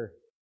 Peter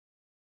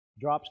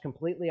drops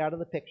completely out of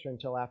the picture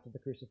until after the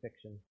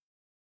crucifixion.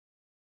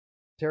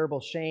 Terrible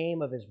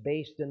shame of his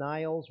base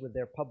denials with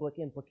their public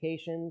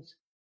implications.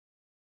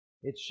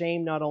 It's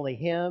shamed not only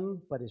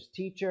him, but his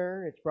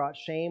teacher. It's brought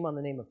shame on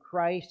the name of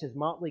Christ, his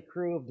motley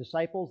crew of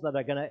disciples that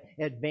are going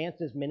to advance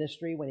his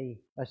ministry when he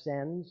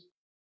ascends.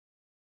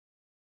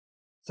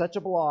 Such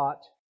a blot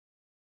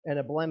and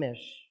a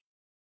blemish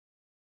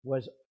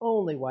was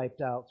only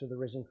wiped out through the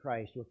risen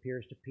Christ who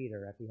appears to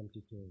Peter at the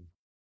empty tomb.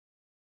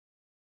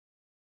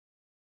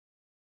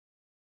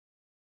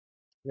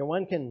 You know,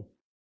 one can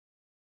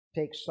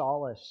take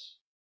solace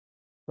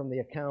from the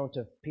account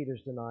of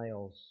Peter's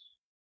denials.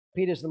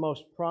 Peter's the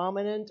most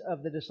prominent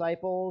of the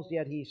disciples,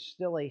 yet he's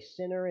still a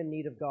sinner in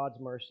need of God's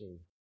mercy.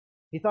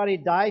 He thought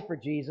he'd die for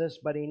Jesus,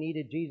 but he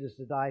needed Jesus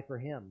to die for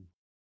him.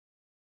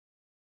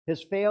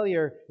 His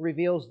failure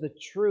reveals the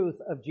truth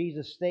of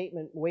Jesus'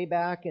 statement way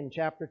back in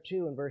chapter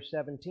 2 and verse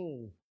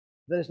 17,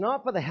 that it's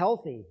not for the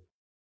healthy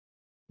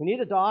We need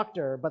a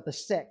doctor, but the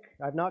sick.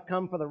 I've not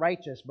come for the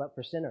righteous, but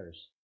for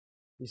sinners.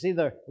 You see,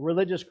 the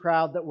religious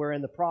crowd that were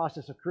in the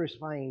process of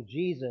crucifying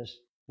Jesus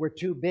were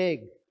too big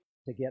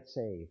to get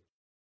saved.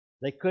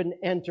 They couldn't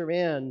enter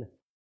in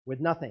with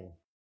nothing.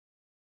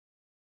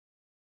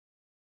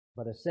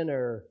 But a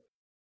sinner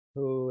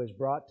who is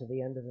brought to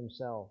the end of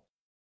himself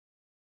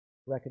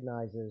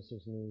recognizes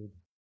his need.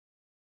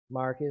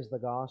 Mark is the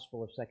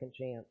gospel of second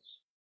chance.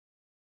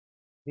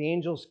 The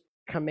angel's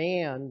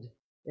command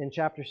in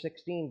chapter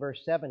 16,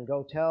 verse 7,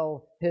 go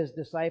tell his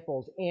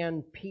disciples,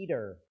 and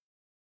Peter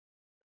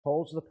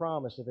holds the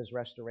promise of his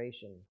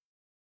restoration.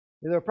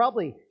 There were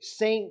probably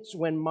saints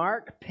when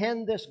Mark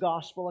penned this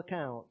gospel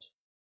account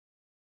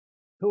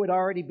who had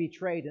already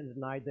betrayed and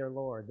denied their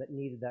Lord that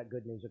needed that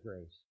good news of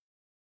grace.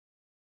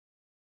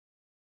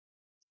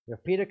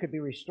 If Peter could be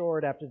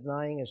restored after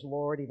denying his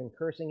Lord, even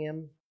cursing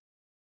him,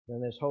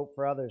 then there's hope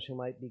for others who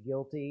might be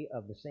guilty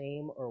of the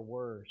same or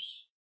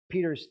worse.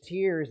 Peter's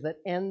tears that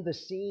end the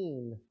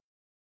scene,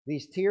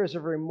 these tears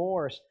of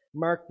remorse,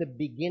 mark the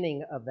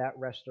beginning of that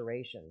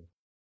restoration.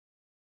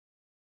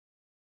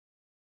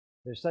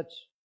 There's such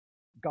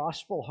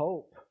gospel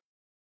hope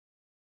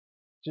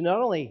to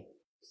not only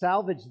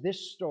salvage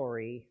this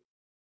story,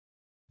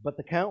 but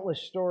the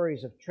countless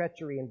stories of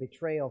treachery and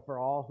betrayal for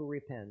all who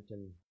repent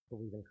and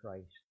believe in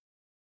Christ,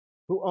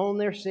 who own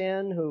their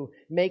sin, who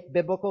make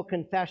biblical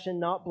confession,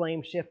 not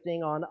blame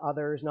shifting on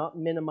others, not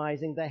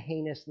minimizing the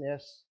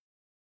heinousness,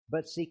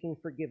 but seeking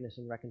forgiveness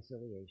and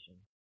reconciliation.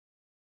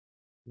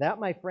 That,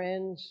 my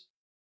friends,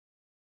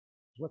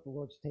 is what the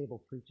Lord's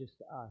table preaches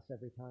to us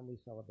every time we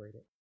celebrate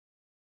it.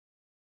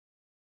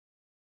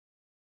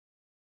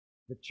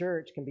 The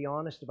church can be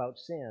honest about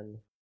sin,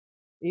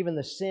 even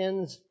the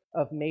sins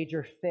of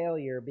major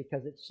failure,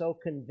 because it's so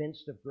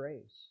convinced of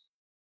grace.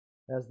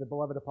 As the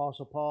beloved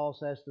Apostle Paul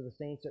says to the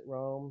saints at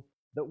Rome,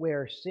 that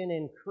where sin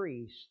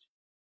increased,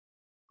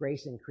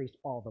 grace increased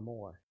all the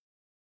more.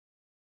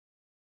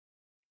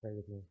 Pray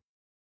with me.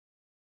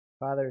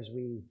 Father, as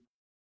we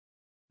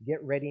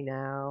get ready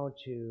now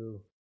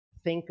to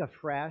think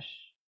afresh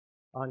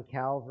on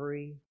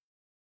Calvary,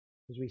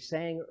 as we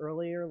sang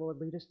earlier, Lord,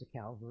 lead us to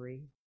Calvary.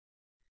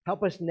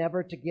 Help us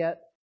never to get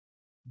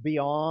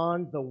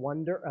beyond the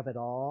wonder of it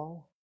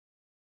all.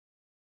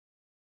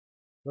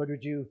 Lord,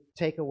 would you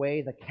take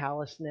away the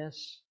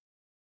callousness?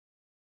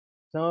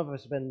 Some of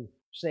us have been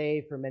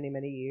saved for many,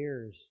 many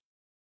years.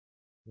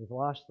 We've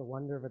lost the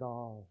wonder of it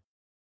all.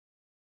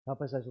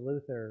 Help us, as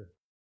Luther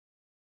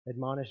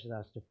admonishes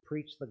us, to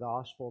preach the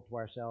gospel to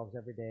ourselves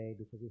every day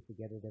because we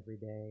forget it every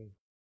day.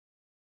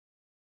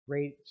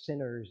 Great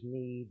sinners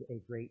need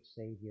a great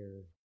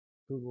Savior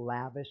who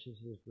lavishes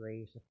His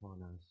grace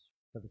upon us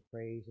for the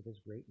praise of His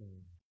great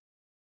name.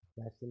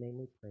 That's the name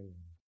we pray in.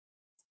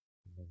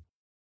 Amen.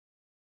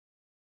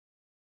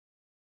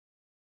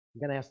 I'm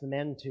going to ask the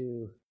men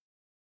to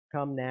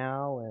come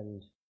now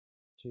and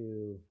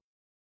to